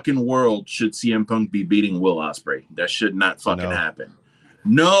no fucking world should CM Punk be beating Will Ospreay. That should not fucking happen.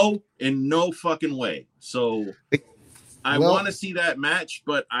 No, in no fucking way. So I want to see that match,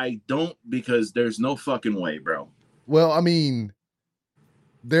 but I don't because there's no fucking way, bro. Well, I mean,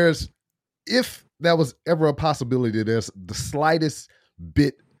 if that was ever a possibility, there's the slightest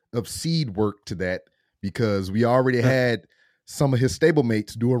bit of seed work to that because we already had some of his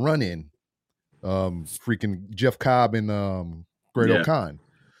stablemates do a run-in. Freaking Jeff Cobb and Great O'Khan.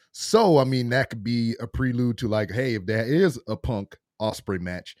 So, I mean, that could be a prelude to like, hey, if there is a Punk Ospreay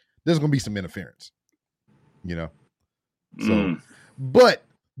match, there's going to be some interference, So, but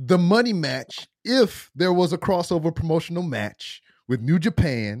the money match, if there was a crossover promotional match with New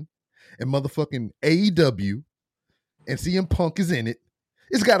Japan and motherfucking AEW and CM Punk is in it,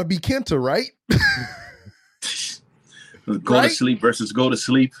 it's got to be Kenta, right? Go to sleep versus go to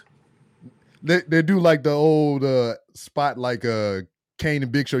sleep. They do like the old spot like Kane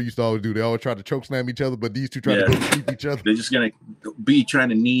and Big Show used to always do. They always try to choke slam each other, but these two try to go to sleep each other. They're just going to be trying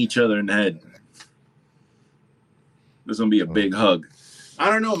to knee each other in the head. There's going to be a big hug. I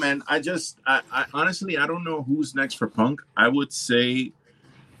don't know, man. I honestly, I don't know who's next for Punk. I would say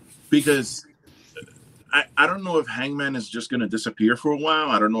because I don't know if Hangman is just going to disappear for a while.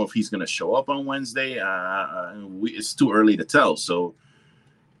 I don't know if he's going to show up on Wednesday. It's too early to tell. So,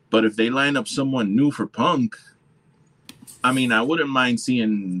 but if they line up someone new for Punk, I mean, I wouldn't mind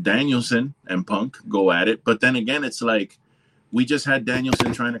seeing Danielson and Punk go at it. But then again, it's like we just had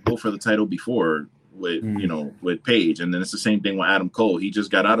Danielson trying to go for the title before with with Paige, and then it's the same thing with Adam Cole. He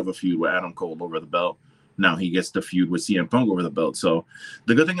just got out of a feud with Adam Cole over the belt. Now he gets the feud with CM Punk over the belt. So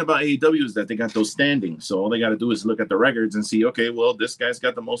the good thing about AEW is that they got those standings. So all they got to do is look at the records and see, okay, well, this guy's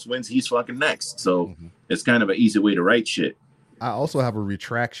got the most wins. He's fucking next. So it's kind of an easy way to write shit. I also have a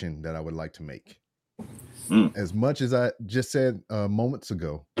retraction that I would like to make. As much as I just said moments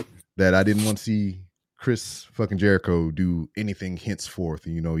ago that I didn't want to see Chris fucking Jericho do anything henceforth,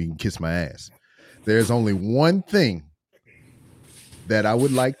 he can kiss my ass. There's only one thing that I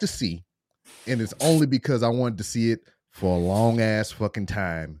would like to see, and it's only because I wanted to see it for a long ass fucking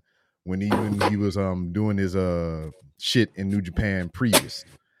time when he was doing his shit in New Japan previous.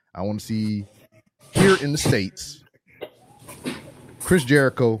 I want to see here in the States Chris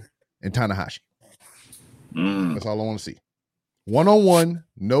Jericho and Tanahashi. That's all I want to see. 1-on-1,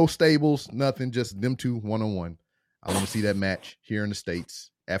 no stables, nothing, just them two 1-on-1. I want to see that match here in the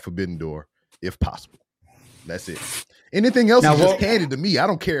States at Forbidden Door, if possible. That's it. Anything else is just handed to me. I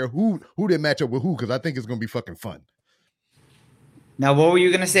don't care who they match up with who, because I think it's going to be fucking fun. Now, what were you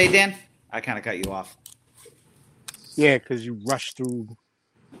going to say, Dan? I kind of cut you off. Yeah, because you rushed through,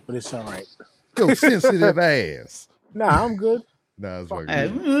 but it's all right. Yo, sensitive ass. Nah, I'm good. Nah, it's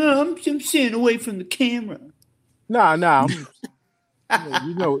I'm sitting away from the camera. Nah.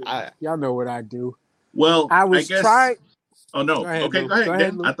 Y'all know what I do. Well, I guess... trying. Oh no! Okay, go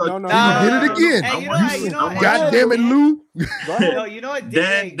ahead. Lou. I thought you did it again. Hey, God damn it, Lou! No, you know what?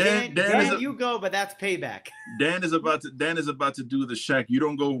 Dan, you go, but that's payback. Dan is about to do the Shaq. You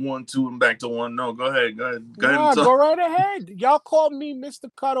don't go 1-2 and back to 1. No, go ahead. Go ahead. Go right ahead. Y'all call me Mr.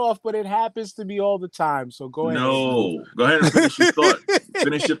 Cutoff, but it happens to be all the time. So go ahead. No, go ahead and finish your thought.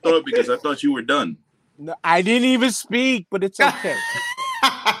 Finish your thought because I thought you were done. No, I didn't even speak, but it's okay.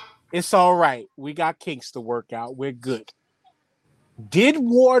 It's all right. We got kinks to work out. We're good. Did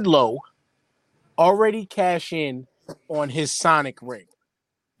Wardlow already cash in on his Sonic ring?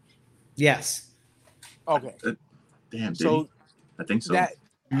 Yes. Okay. Damn. So I think so.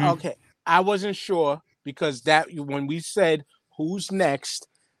 Okay. I wasn't sure because when we said who's next,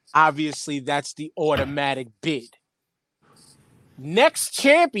 obviously that's the automatic bid. Next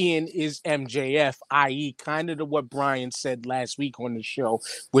champion is MJF, i.e., kind of to what Brian said last week on the show,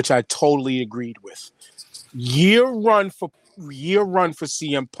 which I totally agreed with. Year run for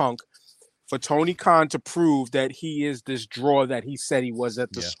CM Punk, for Tony Khan to prove that he is this draw that he said he was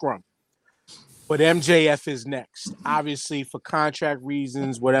at the scrum. But MJF is next, obviously for contract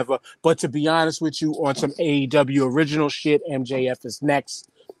reasons, whatever. But to be honest with you, on some AEW original shit, MJF is next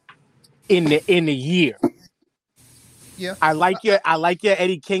in the year. Yeah, I like your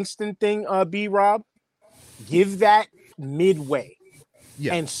Eddie Kingston thing, B-Rob. Give that midway,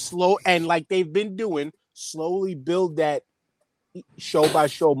 and slow, and like they've been doing, slowly build that show by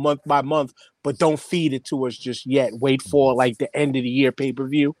show, month by month, but don't feed it to us just yet. Wait for like the end of the year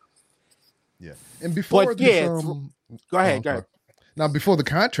pay-per-view. Yeah, and before go ahead. Now, before the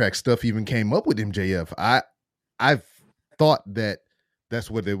contract stuff even came up with MJF, I thought that's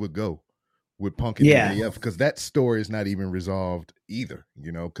where they would go with Punk and MJF, because that story is not even resolved either,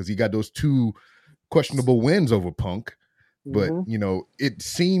 because he got those 2 questionable wins over Punk. But, it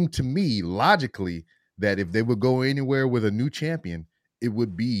seemed to me logically that if they would go anywhere with a new champion, it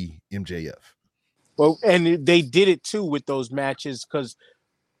would be MJF. Well, and they did it too with those matches, because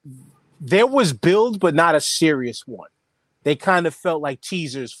there was build, but not a serious one. They kind of felt like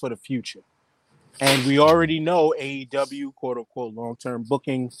teasers for the future. And we already know AEW, quote unquote, long-term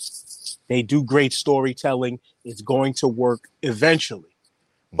booking, they do great storytelling. It's going to work eventually,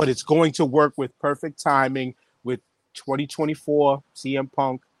 but it's going to work with perfect timing with 2024 CM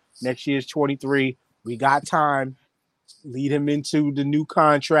Punk. Next year's 23. We got time. Lead him into the new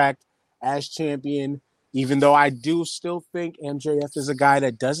contract as champion, even though I do still think MJF is a guy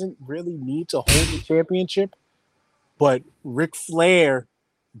that doesn't really need to hold the championship. But Ric Flair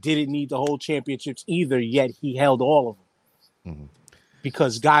didn't need to hold championships either, yet he held all of them. Mm-hmm.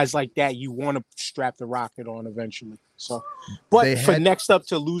 Because guys like that, you want to strap the rocket on eventually. So, but for next up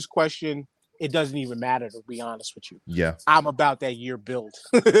to Lou's question, it doesn't even matter, to be honest with you. Yeah. I'm about that year build.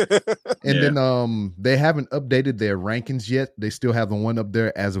 Then they haven't updated their rankings yet. They still have the one up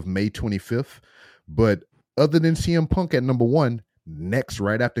there as of May 25th. But other than CM Punk at number 1, next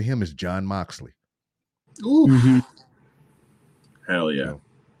right after him is Jon Moxley. Ooh. Mm-hmm. Hell yeah.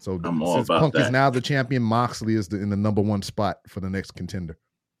 So since Punk is now the champion, Moxley is in the number 1 spot for the next contender.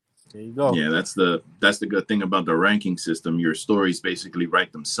 There you go. Yeah, that's the good thing about the ranking system. Your stories basically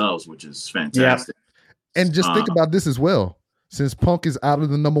write themselves, which is fantastic. Yeah. And just think about this as well. Since Punk is out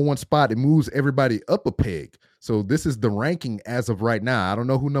of the number 1 spot, it moves everybody up a peg. So this is the ranking as of right now. I don't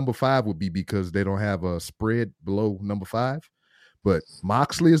know who number 5 would be because they don't have a spread below number 5. But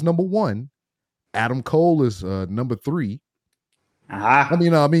Moxley is number 1. Adam Cole is number 3. I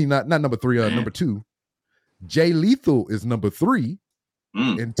mean, not number 3, number 2. Jay Lethal is number 3.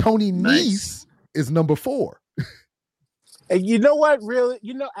 And Tony Nese is number 4. And you know what? Really,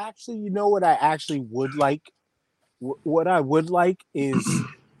 you know what I actually would like? What I would like is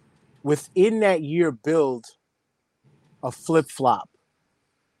within that year build a flip-flop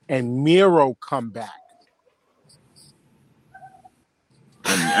and Miro come back.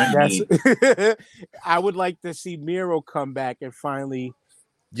 I would like to see Miro come back and finally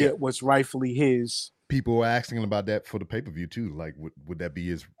get what's rightfully his. People were asking about that for the pay-per-view too. Like, would that be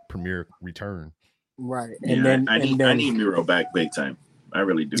his premier return? Right. And then I need Miro back big time. I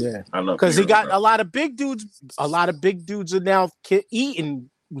really do. Yeah. I love because he got a lot of big dudes. A lot of big dudes are now eating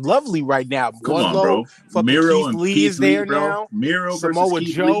lovely right now. Come on, bro. Miro and Lee is there now. Miro Samoa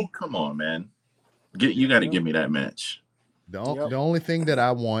versus Joe. Lee. Come on, man. You got to give me that match. The only thing that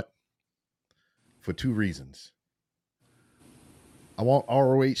I want, for 2 reasons. I want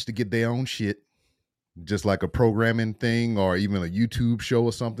ROH to get their own shit, just like a programming thing or even a YouTube show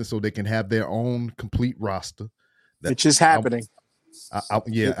or something, so they can have their own complete roster. Which is happening.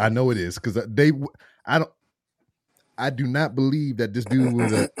 I know it is, because I do not believe that this dude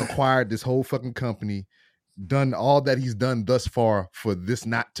would have acquired this whole fucking company, done all that he's done thus far for this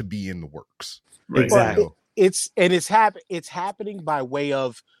not to be in the works. Right. Exactly. It's happening by way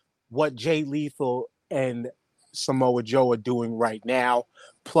of what Jay Lethal and Samoa Joe are doing right now,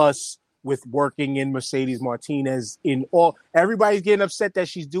 plus with working in Mercedes Martinez everybody's getting upset that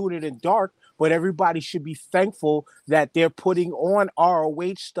she's doing it in dark, but everybody should be thankful that they're putting on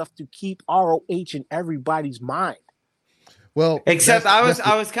ROH stuff to keep ROH in everybody's mind. Well, except I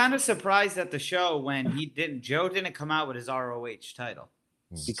was kind of surprised at the show when Joe didn't come out with his ROH title.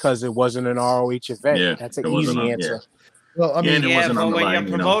 Because it wasn't an ROH event. Yeah, that's an easy answer. Well, I mean, but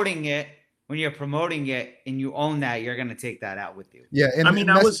when you're promoting it and you own that, you're going to take that out with you. Yeah, and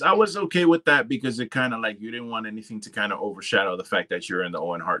I was okay with that because it kind of like you didn't want anything to kind of overshadow the fact that you're in the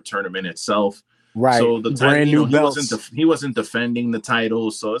Owen Hart tournament itself. Right. So the title, brand new belts. He wasn't defending the title.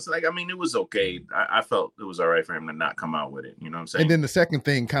 So it's like, I mean, it was okay. I felt it was all right for him to not come out with it. You know what I'm saying? And then the second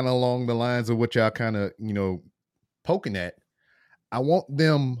thing, kind of along the lines of what y'all kind of, poking at, I want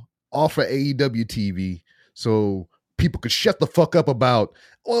them off of AEW TV so people could shut the fuck up about,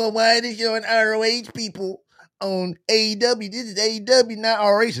 well, why are they showing ROH people on AEW? This is AEW, not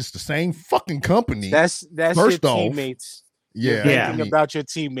ROH. It's the same fucking company. That's first your off, teammates. Yeah. You're thinking about your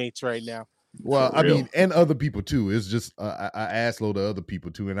teammates right now. Well, I mean, and other people too. It's just I asked load of other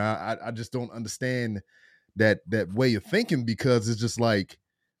people too, and I just don't understand that way of thinking, because it's just like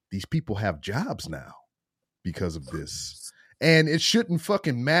these people have jobs now because of this, and it shouldn't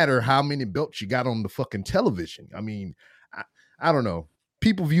fucking matter how many belts you got on the fucking television. I mean, I don't know.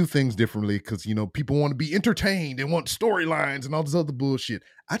 People view things differently because people want to be entertained and want storylines and all this other bullshit.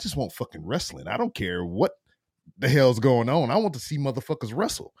 I just want fucking wrestling. I don't care what the hell's going on. I want to see motherfuckers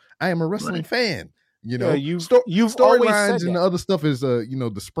wrestle. I am a wrestling fan. You've storylines and the other stuff is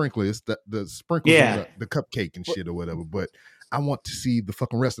the sprinkler. It's the sprinkles on the cupcake and shit or whatever. But I want to see the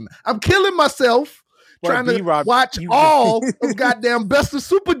fucking wrestling. I'm killing myself trying to watch all of goddamn Best of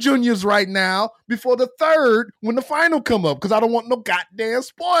Super Juniors right now before the third when the final come up, because I don't want no goddamn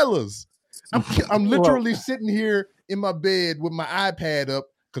spoilers. I'm literally sitting here in my bed with my iPad up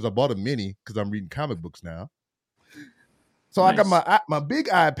because I bought a mini because I'm reading comic books now. So nice. I got my big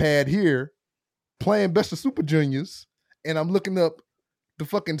iPad here playing Best of Super Juniors, and I'm looking up the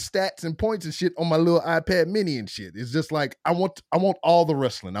fucking stats and points and shit on my little iPad mini and shit. It's just like I want all the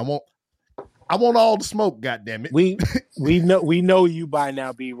wrestling. I want all the smoke, goddammit. We know you by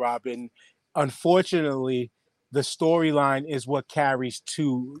now, B. Robin. Unfortunately, the storyline is what carries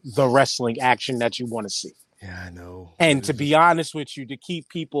to the wrestling action that you want to see. Yeah, I know. And to be honest with you, to keep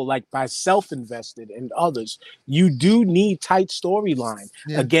people like myself invested and others, you do need tight storyline.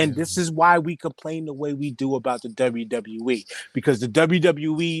 Yeah, again, this is why we complain the way we do about the WWE, because the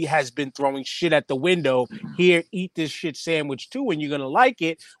WWE has been throwing shit at the window. Here, eat this shit sandwich too, and you're going to like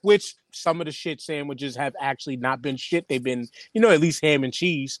it, which some of the shit sandwiches have actually not been shit. They've been, at least ham and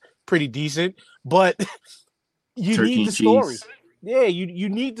cheese, pretty decent, but you Turkey need the story. Yeah, you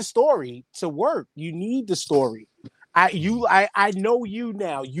need the story to work. You need the story. I know you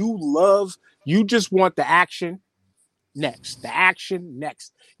now. You just want the action next. The action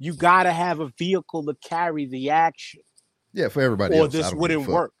next. You gotta have a vehicle to carry the action. Yeah, for everybody else. Or this wouldn't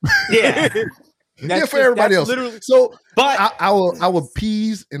work. Yeah. For everybody else. So, but I will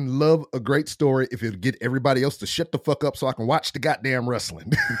appease and love a great story if it'll get everybody else to shut the fuck up so I can watch the goddamn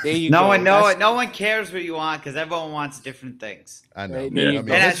wrestling. There you no go. No one cares what you want because everyone wants different things. I know. I mean,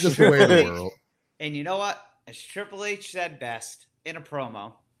 that's just the way of the world. And you know what? As Triple H said best in a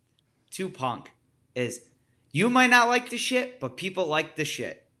promo to Punk is, you might not like the shit, but people like the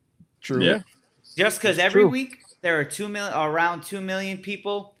shit. True. Yeah. Just because every week there are around 2 million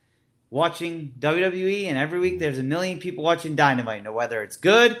people watching WWE, and every week there's 1 million people watching Dynamite. Now, whether it's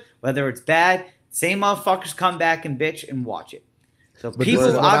good, whether it's bad, same motherfuckers come back and bitch and watch it. So but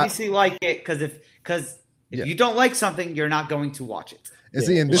people obviously like it because if you don't like something, you're not going to watch it. And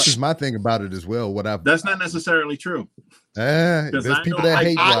see, and this is my thing about it as well. That's not necessarily true. There's people that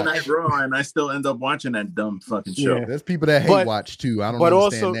hate watch Raw, and I still end up watching that dumb fucking show. Yeah. There's people that hate watch too. I don't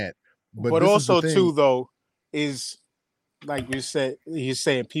understand that. But also too, though, is like you're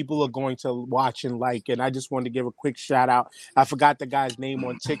saying people are going to watch and like, and I just wanted to give a quick shout out. I forgot the guy's name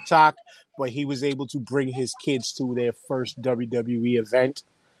on TikTok, but he was able to bring his kids to their first WWE event.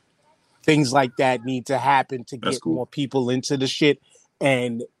 Things like that need to happen to get more people into the shit.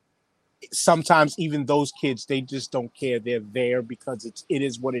 And sometimes even those kids, they just don't care. They're there because it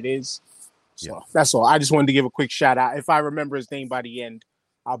is what it is. So that's all. I just wanted to give a quick shout out. If I remember his name by the end,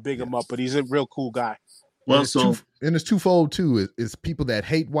 I'll big him up, but he's a real cool guy. Well, and it's twofold too. It's people that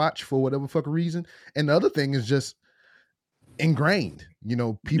hate watch for whatever fucking reason, and the other thing is just ingrained.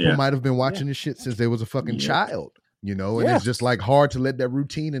 People might have been watching this shit since they was a fucking child. And it's just like hard to let that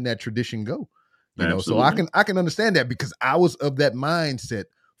routine and that tradition go. So I can understand that because I was of that mindset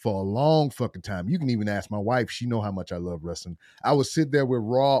for a long fucking time. You can even ask my wife; she know how much I love wrestling. I would sit there with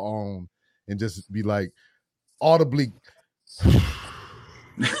Raw on and just be like audibly.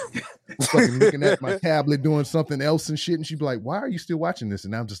 Fucking looking at my tablet doing something else and shit, and she'd be like, "Why are you still watching this?"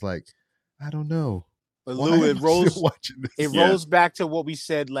 And I'm just like, "I don't know." But Lou, it rolls back to what we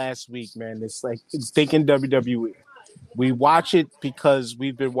said last week, man. It's like it's thinking WWE. We watch it because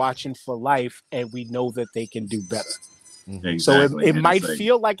we've been watching for life, and we know that they can do better. Exactly. So it might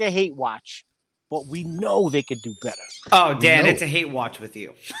feel like a hate watch, but we know they can do better. Oh, Dan, it's a hate watch with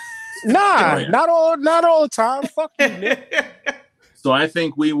you. Nah, not all the time. Fuck you, Nick. So I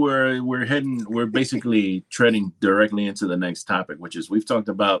think we're basically treading directly into the next topic, which is we've talked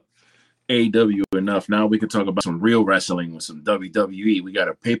about AEW enough. Now we could talk about some real wrestling with some WWE. We got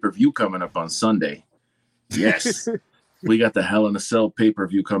a pay-per-view coming up on Sunday. Yes. We got the Hell in a Cell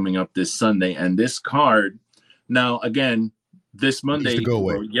pay-per-view coming up this Sunday. And this card, now again, this Monday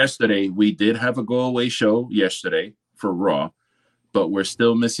or yesterday, we did have a go-away show yesterday for Raw, but we're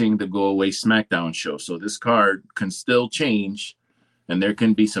still missing the go-away SmackDown show. So this card can still change, and there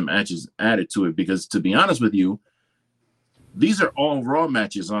can be some matches added to it because, to be honest with you, these are all Raw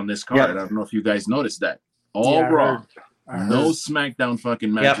matches on this card. I don't know if you guys noticed that. All Raw. No SmackDown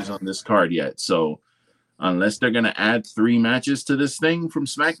fucking matches on this card yet. So unless they're going to add 3 matches to this thing from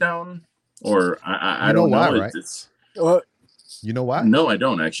SmackDown, or I don't know. Why, right? You know why? No, I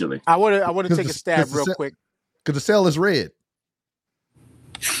don't actually. I want to take a stab real quick. Because the cell is red.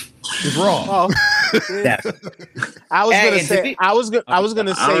 It's wrong. Oh. I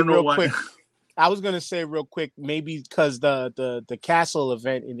was gonna say real quick, maybe because the Castle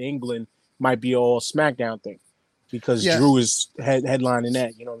event in England might be all SmackDown thing because Drew is headlining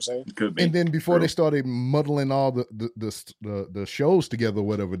that. You know what I'm saying? Could be. And then before they started muddling all the shows together, or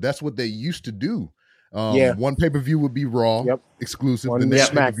whatever, that's what they used to do. One pay-per-view would be Raw exclusive, and the next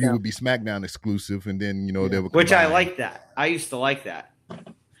pay-per-view would be SmackDown exclusive, and then they would. Which I like that. I used to like that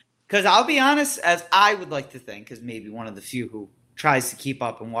because I'll be honest, as I would like to think, because maybe one of the few who tries to keep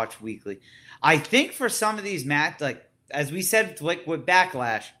up and watch weekly. I think for some of these matches, like as we said, like with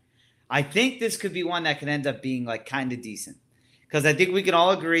Backlash, I think this could be one that could end up being like kind of decent. Because I think we can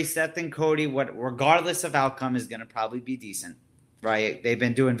all agree Seth and Cody, regardless of outcome, is going to probably be decent, right? They've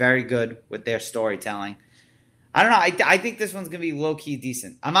been doing very good with their storytelling. I don't know. I think this one's going to be low-key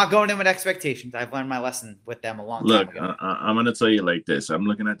decent. I'm not going in with expectations. I've learned my lesson with them a long time ago. Look, I'm going to tell you like this. I'm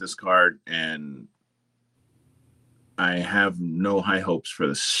looking at this card, and I have no high hopes for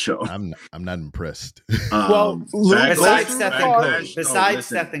this show. I'm not impressed. Besides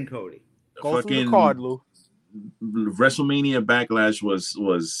Seth and Cody. Go through the card, Lou. WrestleMania Backlash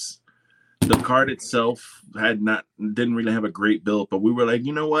was the card itself didn't really have a great build, but we were like,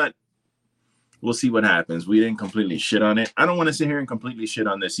 you know what? We'll see what happens. We didn't completely shit on it. I don't want to sit here and completely shit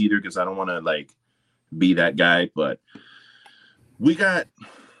on this either because I don't want to like be that guy, but we got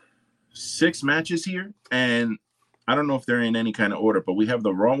 6 matches here, and I don't know if they're in any kind of order, but we have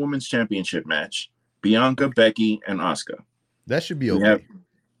the Raw Women's Championship match, Bianca, Becky, and Asuka. That should be okay.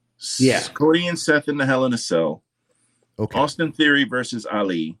 We have Cody and Seth in the Hell in a Cell. Okay. Austin Theory versus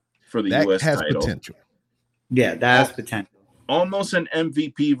Ali for the U.S. title. That has potential. Yeah, that has potential. Almost an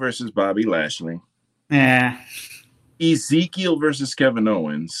MVP versus Bobby Lashley. Yeah. Ezekiel versus Kevin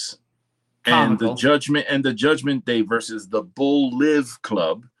Owens. Comical. And the Judgment Day versus the Bull Live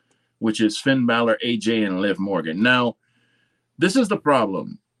Club, which is Finn Balor, AJ, and Liv Morgan. Now, this is the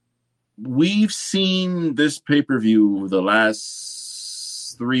problem. We've seen this pay-per-view the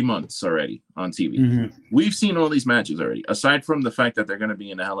last 3 months already on TV. Mm-hmm. We've seen all these matches already, aside from the fact that they're going to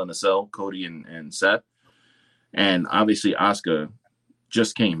be in a Hell in a Cell, Cody and Seth. And obviously, Asuka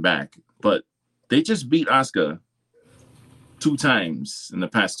just came back. But they just beat Asuka 2 times in the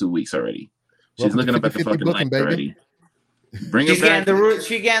past 2 weeks already. She's looking up at the fucking lights already. Bring her back.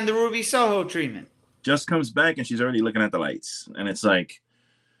 She's getting the Ruby Soho treatment. Just comes back and she's already looking at the lights. And it's like,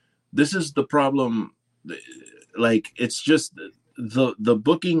 this is the problem. Like, it's just the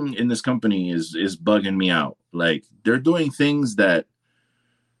booking in this company is bugging me out. Like, they're doing things that,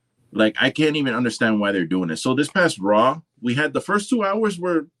 like, I can't even understand why they're doing it. So this past Raw, we had the first 2 hours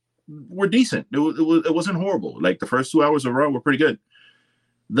were decent. It wasn't horrible. Like, the first 2 hours of Raw were pretty good.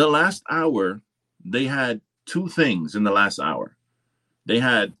 The last hour, they had 2 things in the last hour. They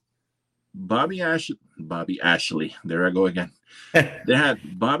had Bobby Ashley. There I go again. They had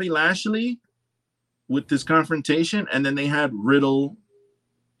Bobby Lashley with this confrontation, and then they had Riddle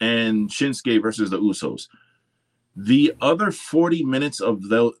and Shinsuke versus the Usos. The other 40 minutes of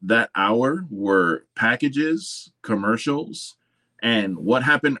that hour were packages, commercials, and what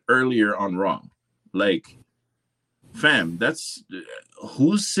happened earlier on Raw. Like, fam, that's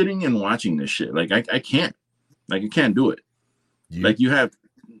who's sitting and watching this shit. Like, I can't. Like, I can't do it. Like, you have.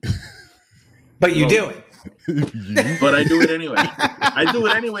 But you do it. But I do it anyway. I do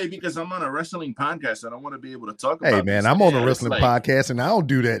it anyway because I'm on a wrestling podcast and I want to be able to talk about. Hey man, I'm on a wrestling podcast and I don't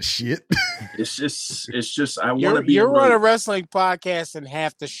do that shit. It's just I want to be. You're on a wrestling podcast and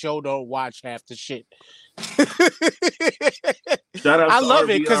half the show don't watch half the shit. I love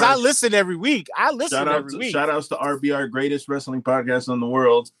it because I listen every week. Shout outs to RBR, greatest wrestling podcast in the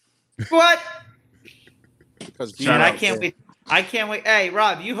world. What? Because I can't wait. I can't wait. Hey,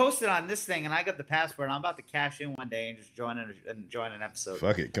 Rob, you hosted on this thing, and I got the password. I'm about to cash in one day and just join an episode.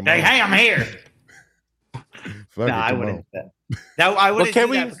 Fuck it, come on. Hey, I'm here. Fuck it, I wouldn't. I wouldn't do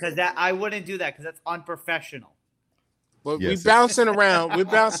that because I wouldn't do that because that's unprofessional. But yes, we're bouncing around. We're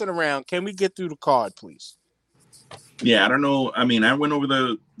bouncing around. Can we get through the card, please? Yeah, I don't know. I mean, I went over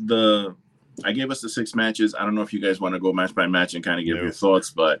the. I gave us the 6 matches. I don't know if you guys want to go match by match and kind of give your thoughts,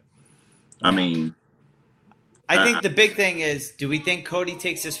 but I mean. I think the big thing is, do we think Cody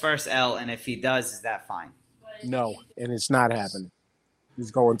takes his first L? And if he does, is that fine? No, and it's not happening.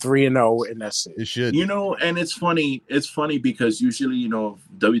 He's going 3-0, and that's it. It should. And it's funny. It's funny because usually,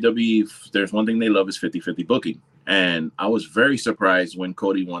 WWE, there's one thing they love is 50-50 booking. And I was very surprised when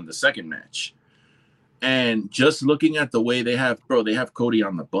Cody won the second match. And just looking at the way they have Cody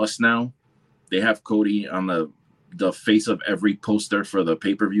on the bus now. They have Cody on the face of every poster for the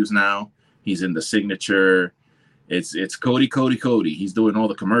pay-per-views now. He's in the signature. It's Cody. He's doing all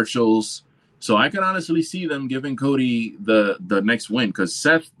the commercials. So I can honestly see them giving Cody the next win because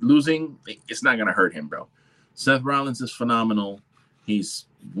Seth losing, it's not going to hurt him, bro. Seth Rollins is phenomenal. He's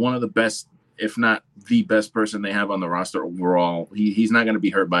one of the best, if not the best person they have on the roster overall. He's not going to be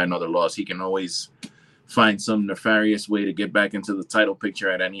hurt by another loss. He can always find some nefarious way to get back into the title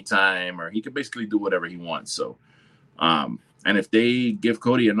picture at any time, or he could basically do whatever he wants. So, and if they give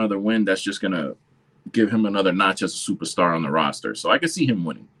Cody another win, that's just going to give him another notch as a superstar on the roster. So I can see him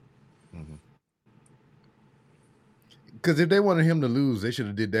winning. Because if they wanted him to lose, they should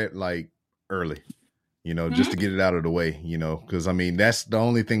have did that like early, just to get it out of the way, because I mean, that's the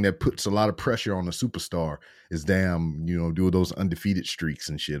only thing that puts a lot of pressure on the superstar is do those undefeated streaks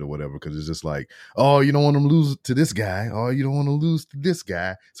and shit or whatever. Because it's just like, oh, you don't want him to lose to this guy. Oh, you don't want to lose to this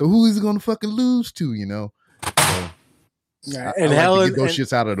guy. So who is he going to fucking lose to, So, yeah, and I like to get those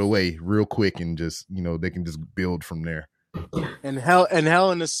shits out of the way real quick and just, they can just build from there. And Hell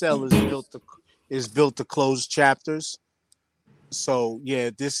in a Cell is built to close chapters. So yeah,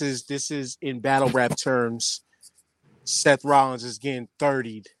 this is in battle rap terms. Seth Rollins is getting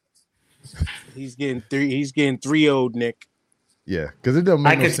 30'd. He's getting 3-0'd, Nick. Yeah, because it doesn't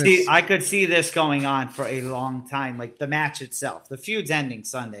make no sense. I could see this going on for a long time. Like the match itself, the feud's ending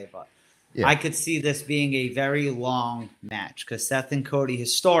Sunday, but yeah. I could see this being a very long match because Seth and Cody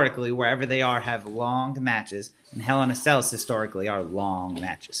historically, wherever they are, have long matches, and Hell in a Cell historically are long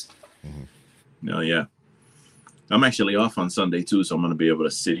matches. No, yeah. I'm actually off on Sunday too, so I'm going to be able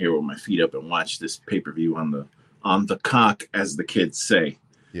to sit here with my feet up and watch this pay-per-view on the cock, as the kids say.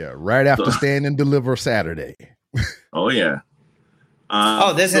 Yeah, right after Stand and Deliver Saturday. Oh yeah.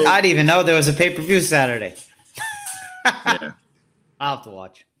 I didn't even know there was a pay-per-view Saturday. Yeah, I'll have to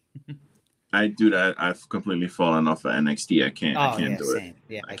watch. I do that. I've completely fallen off of NXT. I can't do same. it.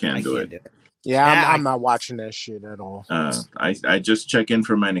 Yeah, I can't do it. Yeah, I'm not watching that shit at all. I just check in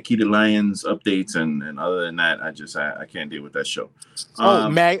for my Nikita Lyons updates, and other than that, I can't deal with that show.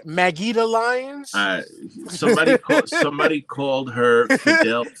 Magita Lyons. Somebody called her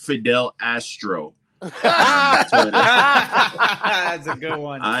Fidel Astro. That's a good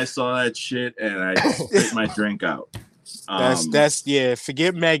one. I saw that shit and I spit my drink out. That's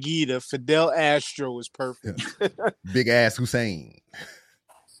forget Magita. Fidel Astro is perfect. Big ass Hussein.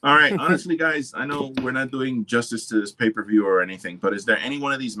 All right, honestly, guys, I know we're not doing justice to this pay-per-view or anything, but is there any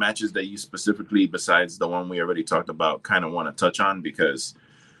one of these matches that you specifically, besides the one we already talked about, kind of want to touch on? Because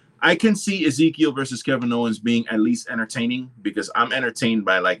I can see Ezekiel versus Kevin Owens being at least entertaining, because I'm entertained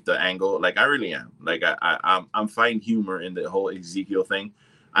by like the angle. Like I really am. Like I'm finding humor in the whole Ezekiel thing.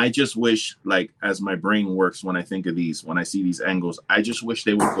 I just wish, like, as my brain works when I think of these, when I see these angles, I just wish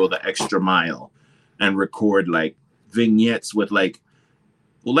they would go the extra mile and record like vignettes with like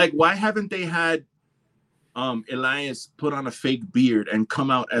why haven't they had Elias put on a fake beard and come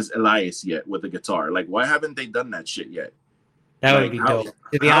out as Elias yet with a guitar? Like, why haven't they done that shit yet? That would be dope.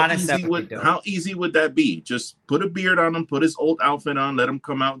 To be honest, how easy would that be? Just put a beard on him, put his old outfit on, let him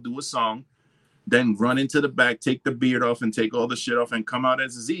come out, do a song, then run into the back, take the beard off, and take all the shit off, and come out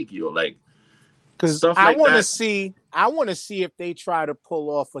as Ezekiel. Like, because I want to see if they try to pull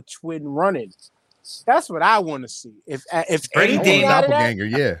off a twin running. That's what I want to see. If anything out of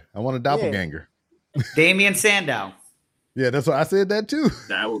that, I want a doppelganger. Yeah. Damian Sandow. Yeah, that's what I said that too.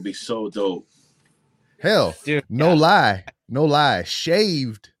 That would be so dope. Hell, dude, no lie,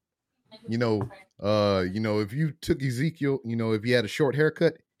 shaved. If you took Ezekiel, if he had a short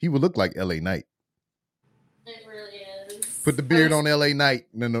haircut, he would look like LA Knight. It really is. Put the beard on LA Knight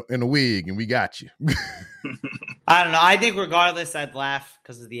in a wig, and we got you. I don't know. I think regardless, I'd laugh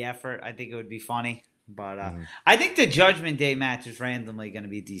because of the effort. I think it would be funny. But I think the Judgment Day match is randomly going to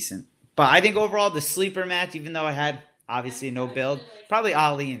be decent. But I think overall, the sleeper match, even though I Obviously, no build. Probably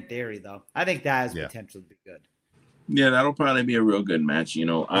Ali in theory, though. I think that has potential to be good. Yeah, that'll probably be a real good match. You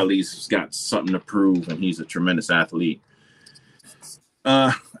know, Ali's got something to prove, and he's a tremendous athlete.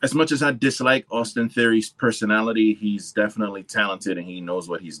 As much as I dislike Austin Theory's personality, he's definitely talented, and he knows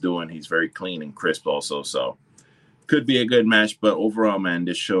what he's doing. He's very clean and crisp also, so could be a good match. But overall, man,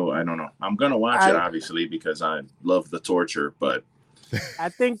 this show, I don't know. I'm going to watch it, obviously, because I love the torture, but I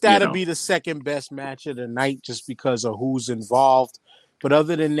think that'll be the second best match of the night just because of who's involved. But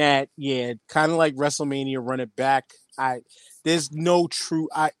other than that, yeah, kind of like WrestleMania, run it back. There's no true.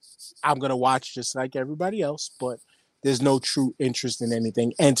 I'm gonna watch just like everybody else, but there's no true interest in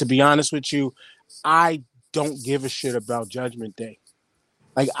anything. And to be honest with you, I don't give a shit about Judgment Day.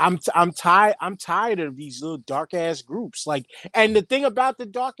 Like I'm tired of these little dark ass groups. Like, and the thing about the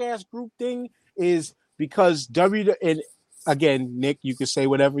dark ass group thing is because and again, Nick, you can say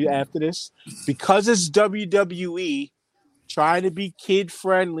whatever after this. Because it's WWE trying to be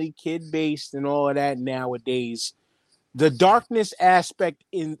kid-friendly, kid-based, and all of that nowadays, the darkness aspect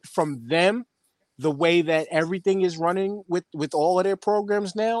from them, the way that everything is running with all of their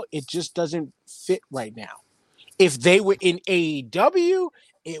programs now, it just doesn't fit right now. If they were in AEW,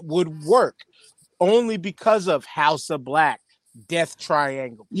 it would work. Only because of House of Black, Death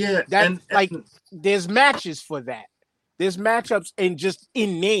Triangle. Yeah. There's matches for that. There's matchups and just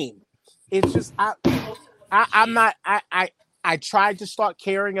in name. It's just I tried to start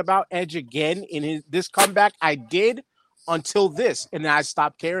caring about Edge again in this comeback. I did until this, and then I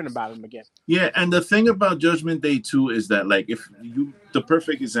stopped caring about him again. Yeah, and the thing about Judgment Day too is that, like, the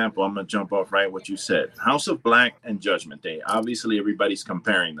perfect example, I'm gonna jump off right what you said. House of Black and Judgment Day. Obviously, everybody's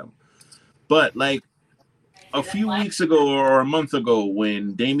comparing them, but like, a few weeks ago or a month ago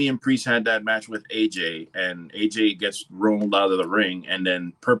when Damian Priest had that match with AJ and AJ gets rolled out of the ring and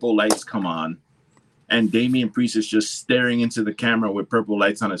then purple lights come on and Damian Priest is just staring into the camera with purple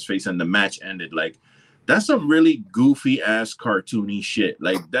lights on his face and the match ended. Like, that's some really goofy ass cartoony shit.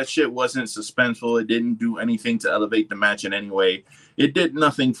 Like, that shit wasn't suspenseful. It didn't do anything to elevate the match in any way. It did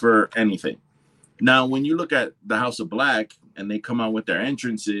nothing for anything. Now, when you look at the House of Black and they come out with their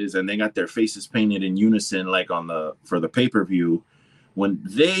entrances and they got their faces painted in unison, like for the pay-per-view, when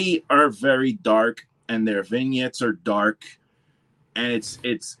they are very dark and their vignettes are dark, and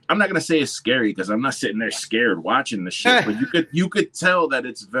it's I'm not gonna say it's scary because I'm not sitting there scared watching the shit, but you could tell that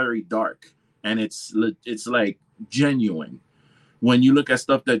it's very dark and it's like genuine. When you look at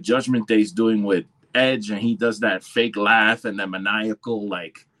stuff that Judgment Day's doing with Edge and he does that fake laugh and the maniacal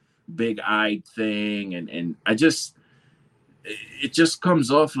like big-eyed thing, and it just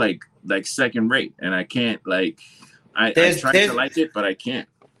comes off like second rate, and I can't I try to like it, but I can't.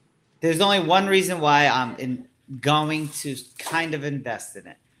 There's only one reason why I'm going to kind of invest in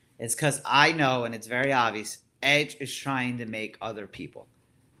it. It's because I know, and it's very obvious, Edge is trying to make other people.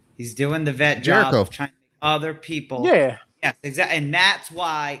 He's doing the vet job of trying to make other people. Yeah. Yes, exactly. And that's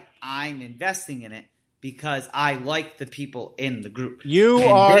why I'm investing in it, because I like the people in the group.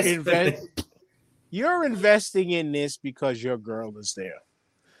 You're investing in this because your girl is there.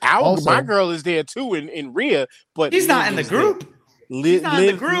 My girl is there too in Rhea, but she's not in the group. She's not in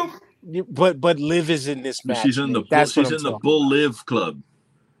the group. But Liv is in this match. She's in the Bull Liv club.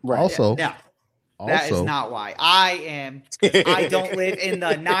 Right. Also, yeah. That is not why. I don't live in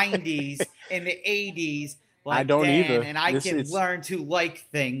the 90s, in the 80s. Like I don't Dan, either. And I can learn to like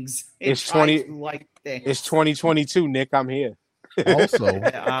things. It's 2022, Nick. I'm here. Also,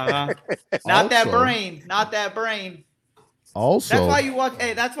 not that brain. Also, that's why you watch.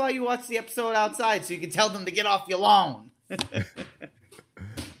 Hey, that's why you watch the episode outside, so you can tell them to get off your lawn.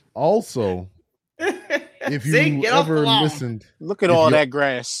 Also, if you ever listened, look at all that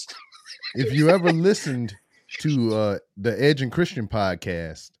grass. If you ever listened to the Edge and Christian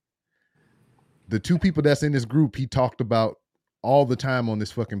podcast, the two people that's in this group, he talked about all the time on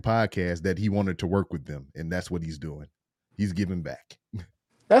this fucking podcast that he wanted to work with them, and that's what he's doing. He's giving back.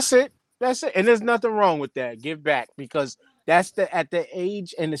 That's it. And there's nothing wrong with that. Give back, because that's at the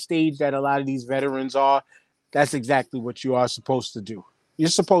age and the stage that a lot of these veterans are. That's exactly what you are supposed to do. You're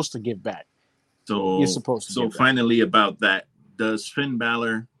supposed to give back. So you're supposed to. So finally, about that, does Finn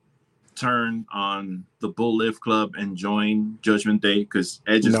Balor turn on the Bull Liv Club and join Judgment Day? Because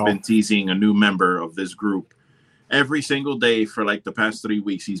Edge has been teasing a new member of this group every single day for like the past 3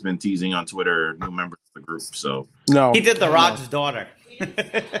 weeks. He's been teasing on Twitter new members of the group. So he did the Rock's daughter.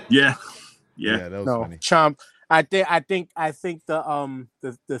 yeah, that was funny. Chomp. I think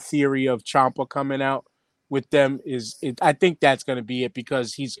the theory of Ciampa coming out with them I think that's going to be it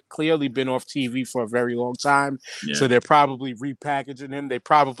because he's clearly been off TV for a very long time. Yeah. So they're probably repackaging him. They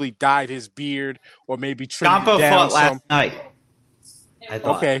probably dyed his beard or maybe trimmed it down fought last night.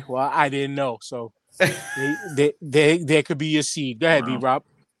 Okay, well, I didn't know. So there could be a seed. Go ahead, B-Rob.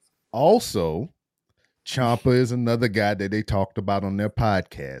 Also, Ciampa is another guy that they talked about on their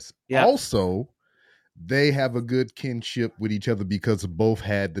podcast. Yeah. Also, they have a good kinship with each other because both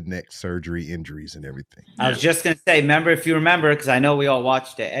had the neck surgery injuries and everything. I was just going to say, if you remember, because I know we all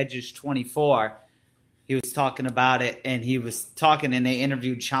watched it, Edge's 24, he was talking about it, and he was talking, and they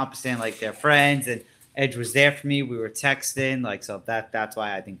interviewed Ciampa saying, like, they're friends, and Edge was there for me. We were texting, like, so that's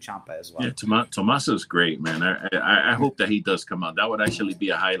why I think Ciampa as well. Yeah, Tommaso's great, man. I hope that he does come out. That would actually be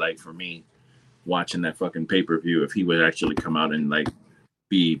a highlight for me watching that fucking pay-per-view if he would actually come out and, like,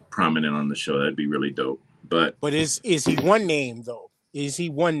 be prominent on the show. That'd be really dope. But is he one name though? Is he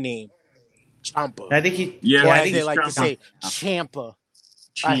one name? Ciampa. I think he. Yeah, I think they like to say Ciampa.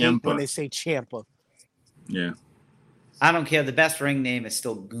 I hate when they say Ciampa. Yeah. I don't care. The best ring name is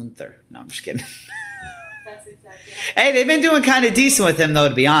still Gunther. No, I'm just kidding. That's exactly. Hey, they've been doing kind of decent with him though,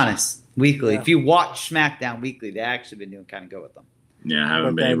 to be honest. Weekly. Yeah. If you watch SmackDown weekly, they actually been doing kind of good with them. Yeah, I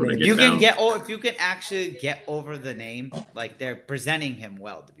haven't been able to get if you can actually get over the name, like they're presenting him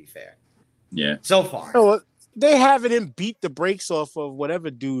well, to be fair. Yeah. So far. Oh, they having him beat the brakes off of whatever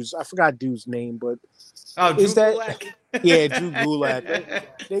dude's, I forgot dude's name, but Drew Gulak? Yeah, Drew Gulak.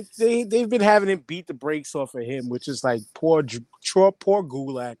 They've been having him beat the brakes off of him, which is like poor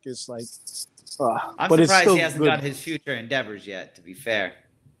Gulak. It's like I'm surprised he hasn't got his future endeavors yet, to be fair.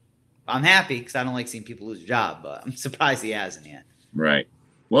 I'm happy because I don't like seeing people lose a job, but I'm surprised he hasn't yet. Right.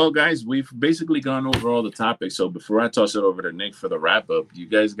 Well, guys, we've basically gone over all the topics. So before I toss it over to Nick for the wrap up, you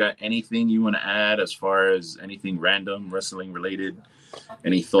guys got anything you want to add as far as anything random wrestling related?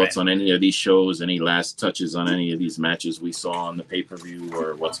 Any thoughts on any of these shows? Any last touches on any of these matches we saw on the pay-per-view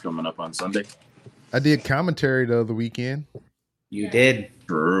or what's coming up on Sunday? I did commentary the other weekend. You did.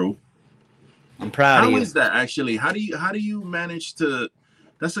 True. I'm proud of you. How is that actually? How do you manage to?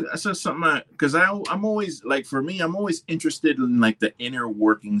 That's something because I'm always like, for me, I'm always interested in like the inner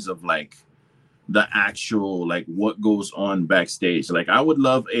workings of like the actual like what goes on backstage. Like I would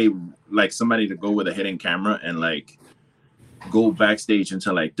love somebody to go with a hidden camera and like go backstage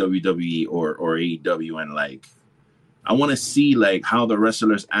into like WWE or AEW and like I want to see like how the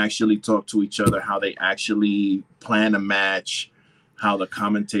wrestlers actually talk to each other, how they actually plan a match, how the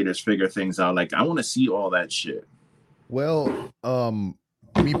commentators figure things out. Like I want to see all that shit. Well,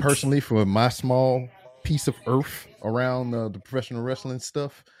 me personally, for my small piece of earth around the professional wrestling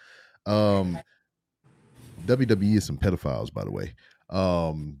stuff, WWE is some pedophiles, by the way.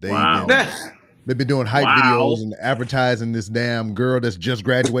 They've been doing hype videos and advertising this damn girl that's just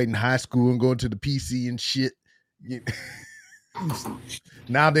graduating high school and going to the PC and shit.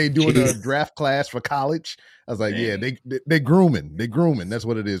 Now they doing a draft class for college. I was like, yeah, they grooming. They grooming. That's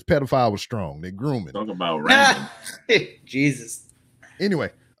what it is. Pedophile was strong. They grooming. Talk about random. Jesus.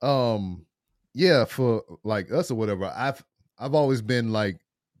 Anyway, yeah, for like us or whatever, I've always been like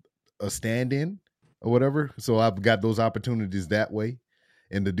a stand-in or whatever, so I've got those opportunities that way.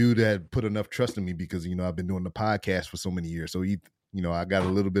 And the dude had put enough trust in me because I've been doing the podcast for so many years, so he, I got a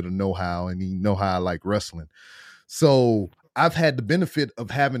little bit of know-how, and he know how I like wrestling. So I've had the benefit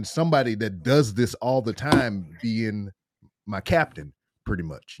of having somebody that does this all the time being my captain, pretty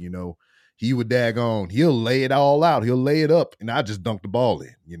much. He would he'll lay it all out. He'll lay it up, and I just dunk the ball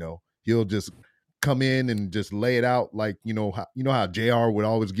in. He'll just come in and just lay it out like, how JR would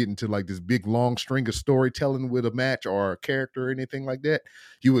always get into like this big long string of storytelling with a match or a character or anything like that.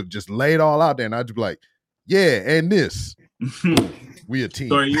 He would just lay it all out there, and I'd just be like, yeah, and this. We a team.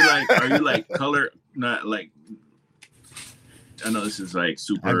 So are you like color, not like, I know this is like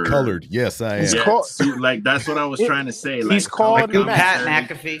super. I'm colored. Yes, I am. Like that's what I was trying to say. He's called Pat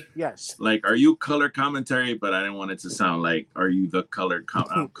McAfee. Yes. Like, are you color commentary? But I didn't want it to sound like, are you the color? Come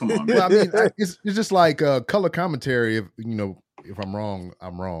on. Well, I mean, it's just like color commentary. If I'm wrong,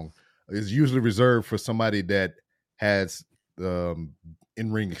 I'm wrong. It's usually reserved for somebody that has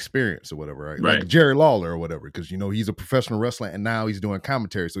in-ring experience or whatever, right? Like Jerry Lawler or whatever, because he's a professional wrestler and now he's doing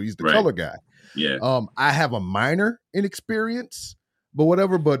commentary, so he's the color guy. Yeah. I have a minor inexperience, but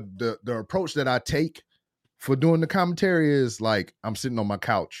whatever. But the approach that I take for doing the commentary is like I'm sitting on my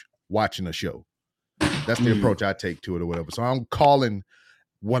couch watching a show. That's the approach I take to it or whatever. So I'm calling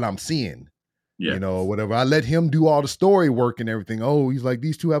what I'm seeing. Yeah. Whatever. I let him do all the story work and everything. Oh, he's like,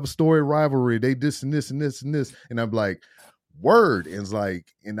 these two have a story rivalry. They this and this and this and this. And I'm like, word. And it's like,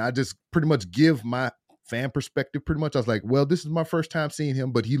 and I just pretty much give my fan perspective pretty much. I was like, well, this is my first time seeing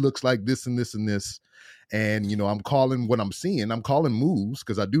him, but he looks like this and this and this. And, you know, I'm calling what I'm seeing. I'm calling moves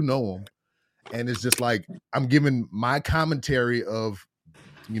because I do know them. And it's just like I'm giving my commentary of,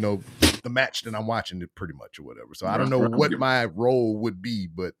 you know, the match that I'm watching it pretty much or whatever. So I don't know what my role would be,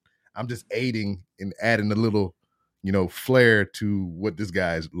 but I'm just aiding and adding a little, you know, flair to what this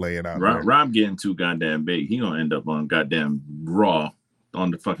guy's laying out. Rob getting too goddamn big. He gonna end up on goddamn Raw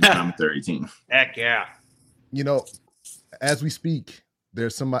on the fucking commentary team. Heck yeah. You know, as we speak,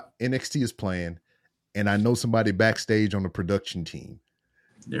 there's some NXT is playing, and I know somebody backstage on the production team.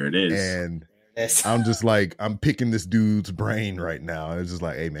 There it is. And I'm just like, I'm picking this dude's brain right now. It's just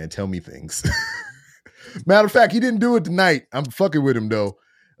like, hey man, tell me things. Matter of fact, he didn't do it tonight. I'm fucking with him though.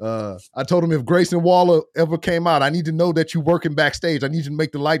 I told him if Grayson Waller ever came out, I need to know that you're working backstage. I need you to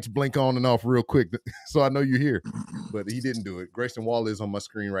make the lights blink on and off real quick so I know you're here. But he didn't do it. Grayson Waller is on my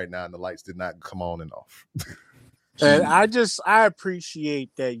screen right now and the lights did not come on and off. And I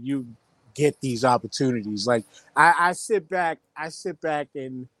appreciate that you get these opportunities. Like I sit back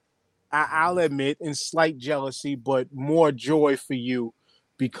and I'll admit in slight jealousy, but more joy for you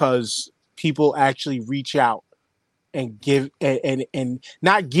because people actually reach out and give and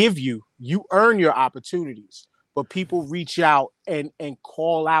not give you earn your opportunities, but people reach out and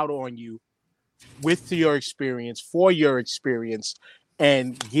call out on you with your experience, for your experience,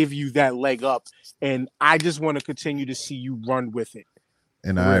 and give you that leg up. And I just want to continue to see you run with it.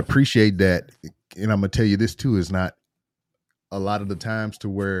 And I appreciate that. And I'm going to tell you this too, is not a lot of the times to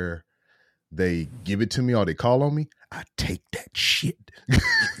where they give it to me or they call on me. I take that shit.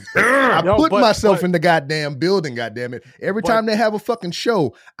 I put myself in the goddamn building, goddamn it. Every time they have a fucking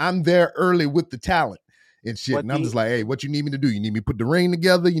show, I'm there early with the talent and shit. And I'm just like, hey, what you need me to do? You need me to put the ring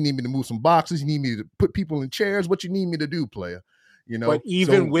together? You need me to move some boxes? You need me to put people in chairs? What you need me to do, player? You know, but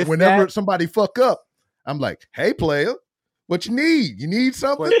even so with whenever somebody fuck up, I'm like, hey, player, what you need? You need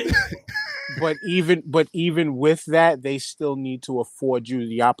something? But even with that, they still need to afford you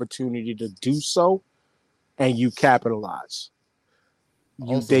the opportunity to do so, and you capitalize.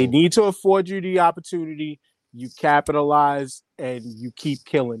 They need to afford you the opportunity. You capitalize, and you keep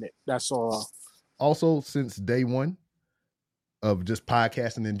killing it. That's all. Also, since day one of just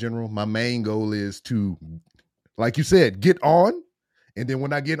podcasting in general, my main goal is to, like you said, get on, and then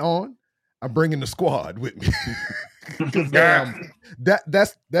when I get on, I'm bringing the squad with me.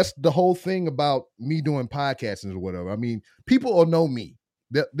 That's the whole thing about me doing podcasting or whatever. I mean, people will know me.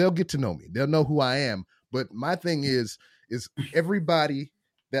 They'll get to know me. They'll know who I am. But my thing is everybody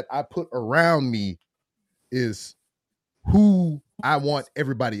that I put around me is who I want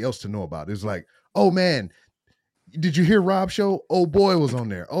everybody else to know about. It's like, oh man, did you hear Rob's show? Oh boy was on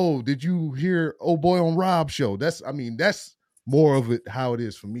there. Oh, did you hear Oh boy on Rob's show? That's more of it how it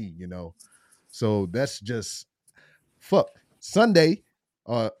is for me, you know. So that's just Sunday,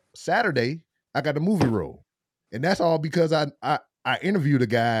 Saturday, I got a movie role. And that's all because I interviewed a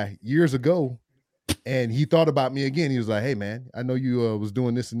guy years ago and he thought about me again. He was like, hey man, I know you was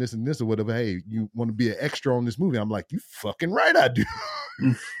doing this and this and this or whatever. Hey, you want to be an extra on this movie? I'm like, you fucking right I do.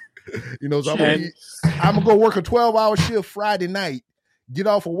 You know, so I'm gonna go work a 12-hour shift Friday night, get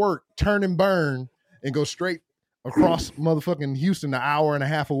off of work, turn and burn, and go straight across motherfucking Houston, an hour and a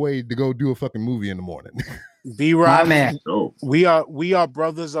half away to go do a fucking movie in the morning. B-Rob, man, we are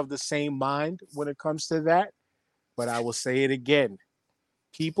brothers of the same mind when it comes to that. But I will say it again: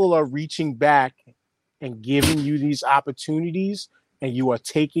 people are reaching back and giving you these opportunities, and you are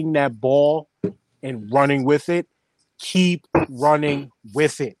taking that ball and running with it. Keep running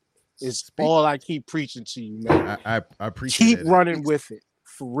with it. It's all I keep preaching to you, man. I appreciate keep running with it.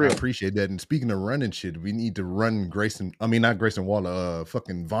 For real. I appreciate that. And speaking of running shit, we need to run not Grayson Waller,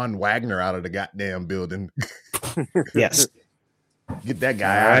 fucking Von Wagner out of the goddamn building. Yes. Get that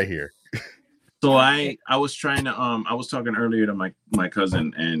guy out of here. So I was trying to I was talking earlier to my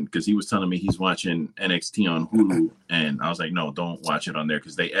cousin, and because he was telling me he's watching NXT on Hulu, and I was like, no, don't watch it on there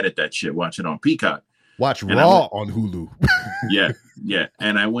because they edit that shit. Watch it on Peacock. Watch Raw on Hulu. Yeah.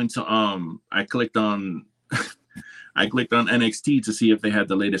 And I went to I clicked on NXT to see if they had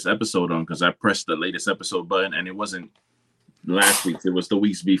the latest episode on, because I pressed the latest episode button and it wasn't last week. It was the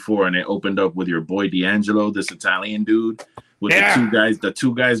weeks before, and it opened up with your boy D'Angelo, this Italian dude, with the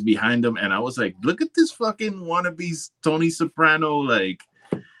two guys behind him, and I was like, look at this fucking wannabe Tony Soprano, like.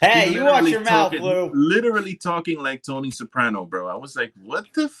 Hey, you watch your mouth, Lou. Literally talking like Tony Soprano, bro. I was like, what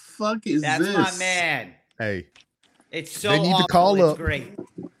the fuck is this? That's my man. Hey. It's so they need awful. To call it's up. Great.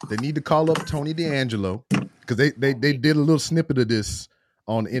 They need to call up Tony D'Angelo, because they did a little snippet of this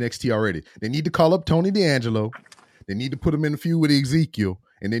on NXT already. They need to call up Tony D'Angelo. They need to put him in a feud with Ezekiel,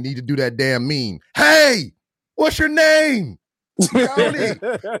 and they need to do that damn meme. Hey, what's your name? Tony.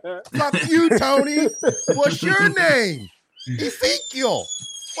 Fuck you, Tony. What's your name? Ezekiel.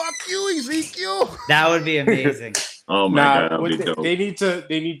 Fuck you, Ezekiel. That would be amazing. Oh my God, they need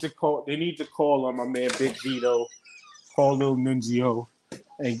to call on my man Big Vito, call Lil Nunzio,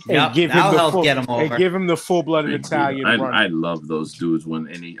 and give him the full-blooded Italian run. I love those dudes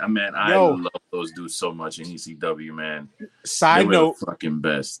I love those dudes so much in ECW, man. Side note, fucking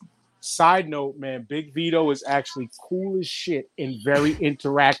best. Side note, man, Big Vito is actually cool as shit and very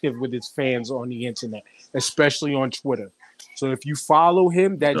interactive with his fans on the internet, especially on Twitter. So if you follow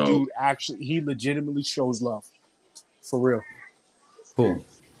him, that dude he legitimately shows love. For real. Cool.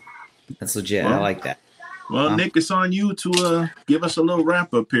 That's legit. I like that. Well, Nick, it's on you to give us a little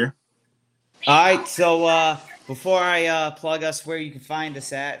wrap up here. All right. So before I plug us where you can find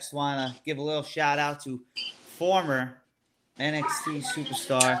us at, just want to give a little shout out to former NXT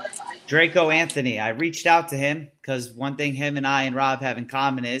superstar Draco Anthony. I reached out to him because one thing him and I and Rob have in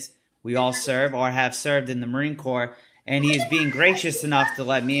common is we all serve or have served in the Marine Corps, and he is being gracious enough to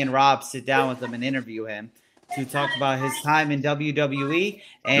let me and Rob sit down with him and interview him to talk about his time in WWE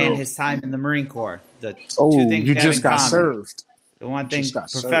and his time in the Marine Corps. The two things you just got served. The one thing,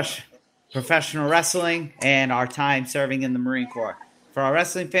 professional wrestling and our time serving in the Marine Corps. For our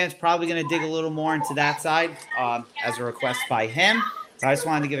wrestling fans, probably going to dig a little more into that side as a request by him. So I just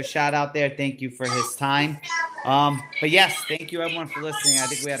wanted to give a shout out there. Thank you for his time. But yes, thank you everyone for listening. I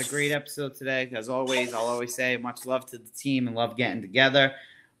think we had a great episode today. As always, I'll always say much love to the team and love getting together.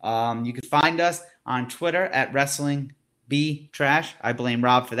 You can find us on Twitter at WrestlingBTrash. I blame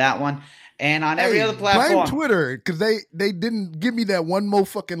Rob for that one. And on every other platform. Blame Twitter because they didn't give me that one more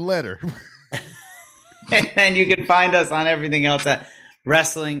fucking letter. And you can find us on everything else at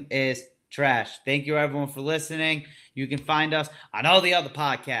Wrestling is Trash. Thank you everyone for listening. You can find us on all the other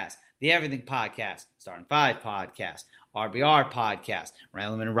podcasts. The Everything Podcast, Starting 5 Podcast, RBR Podcast,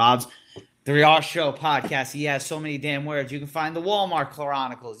 Random and Rob's 3R Show Podcast. He has so many damn words. You can find the Walmart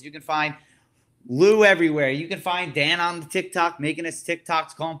Chronicles. You can find Lou everywhere. You can find Dan on the TikTok, making his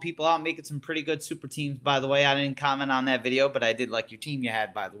TikToks, calling people out, making some pretty good super teams, by the way. I didn't comment on that video, but I did like your team you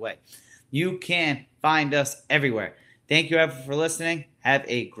had, by the way. You can find us everywhere. Thank you, everyone, for listening. Have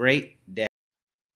a great day.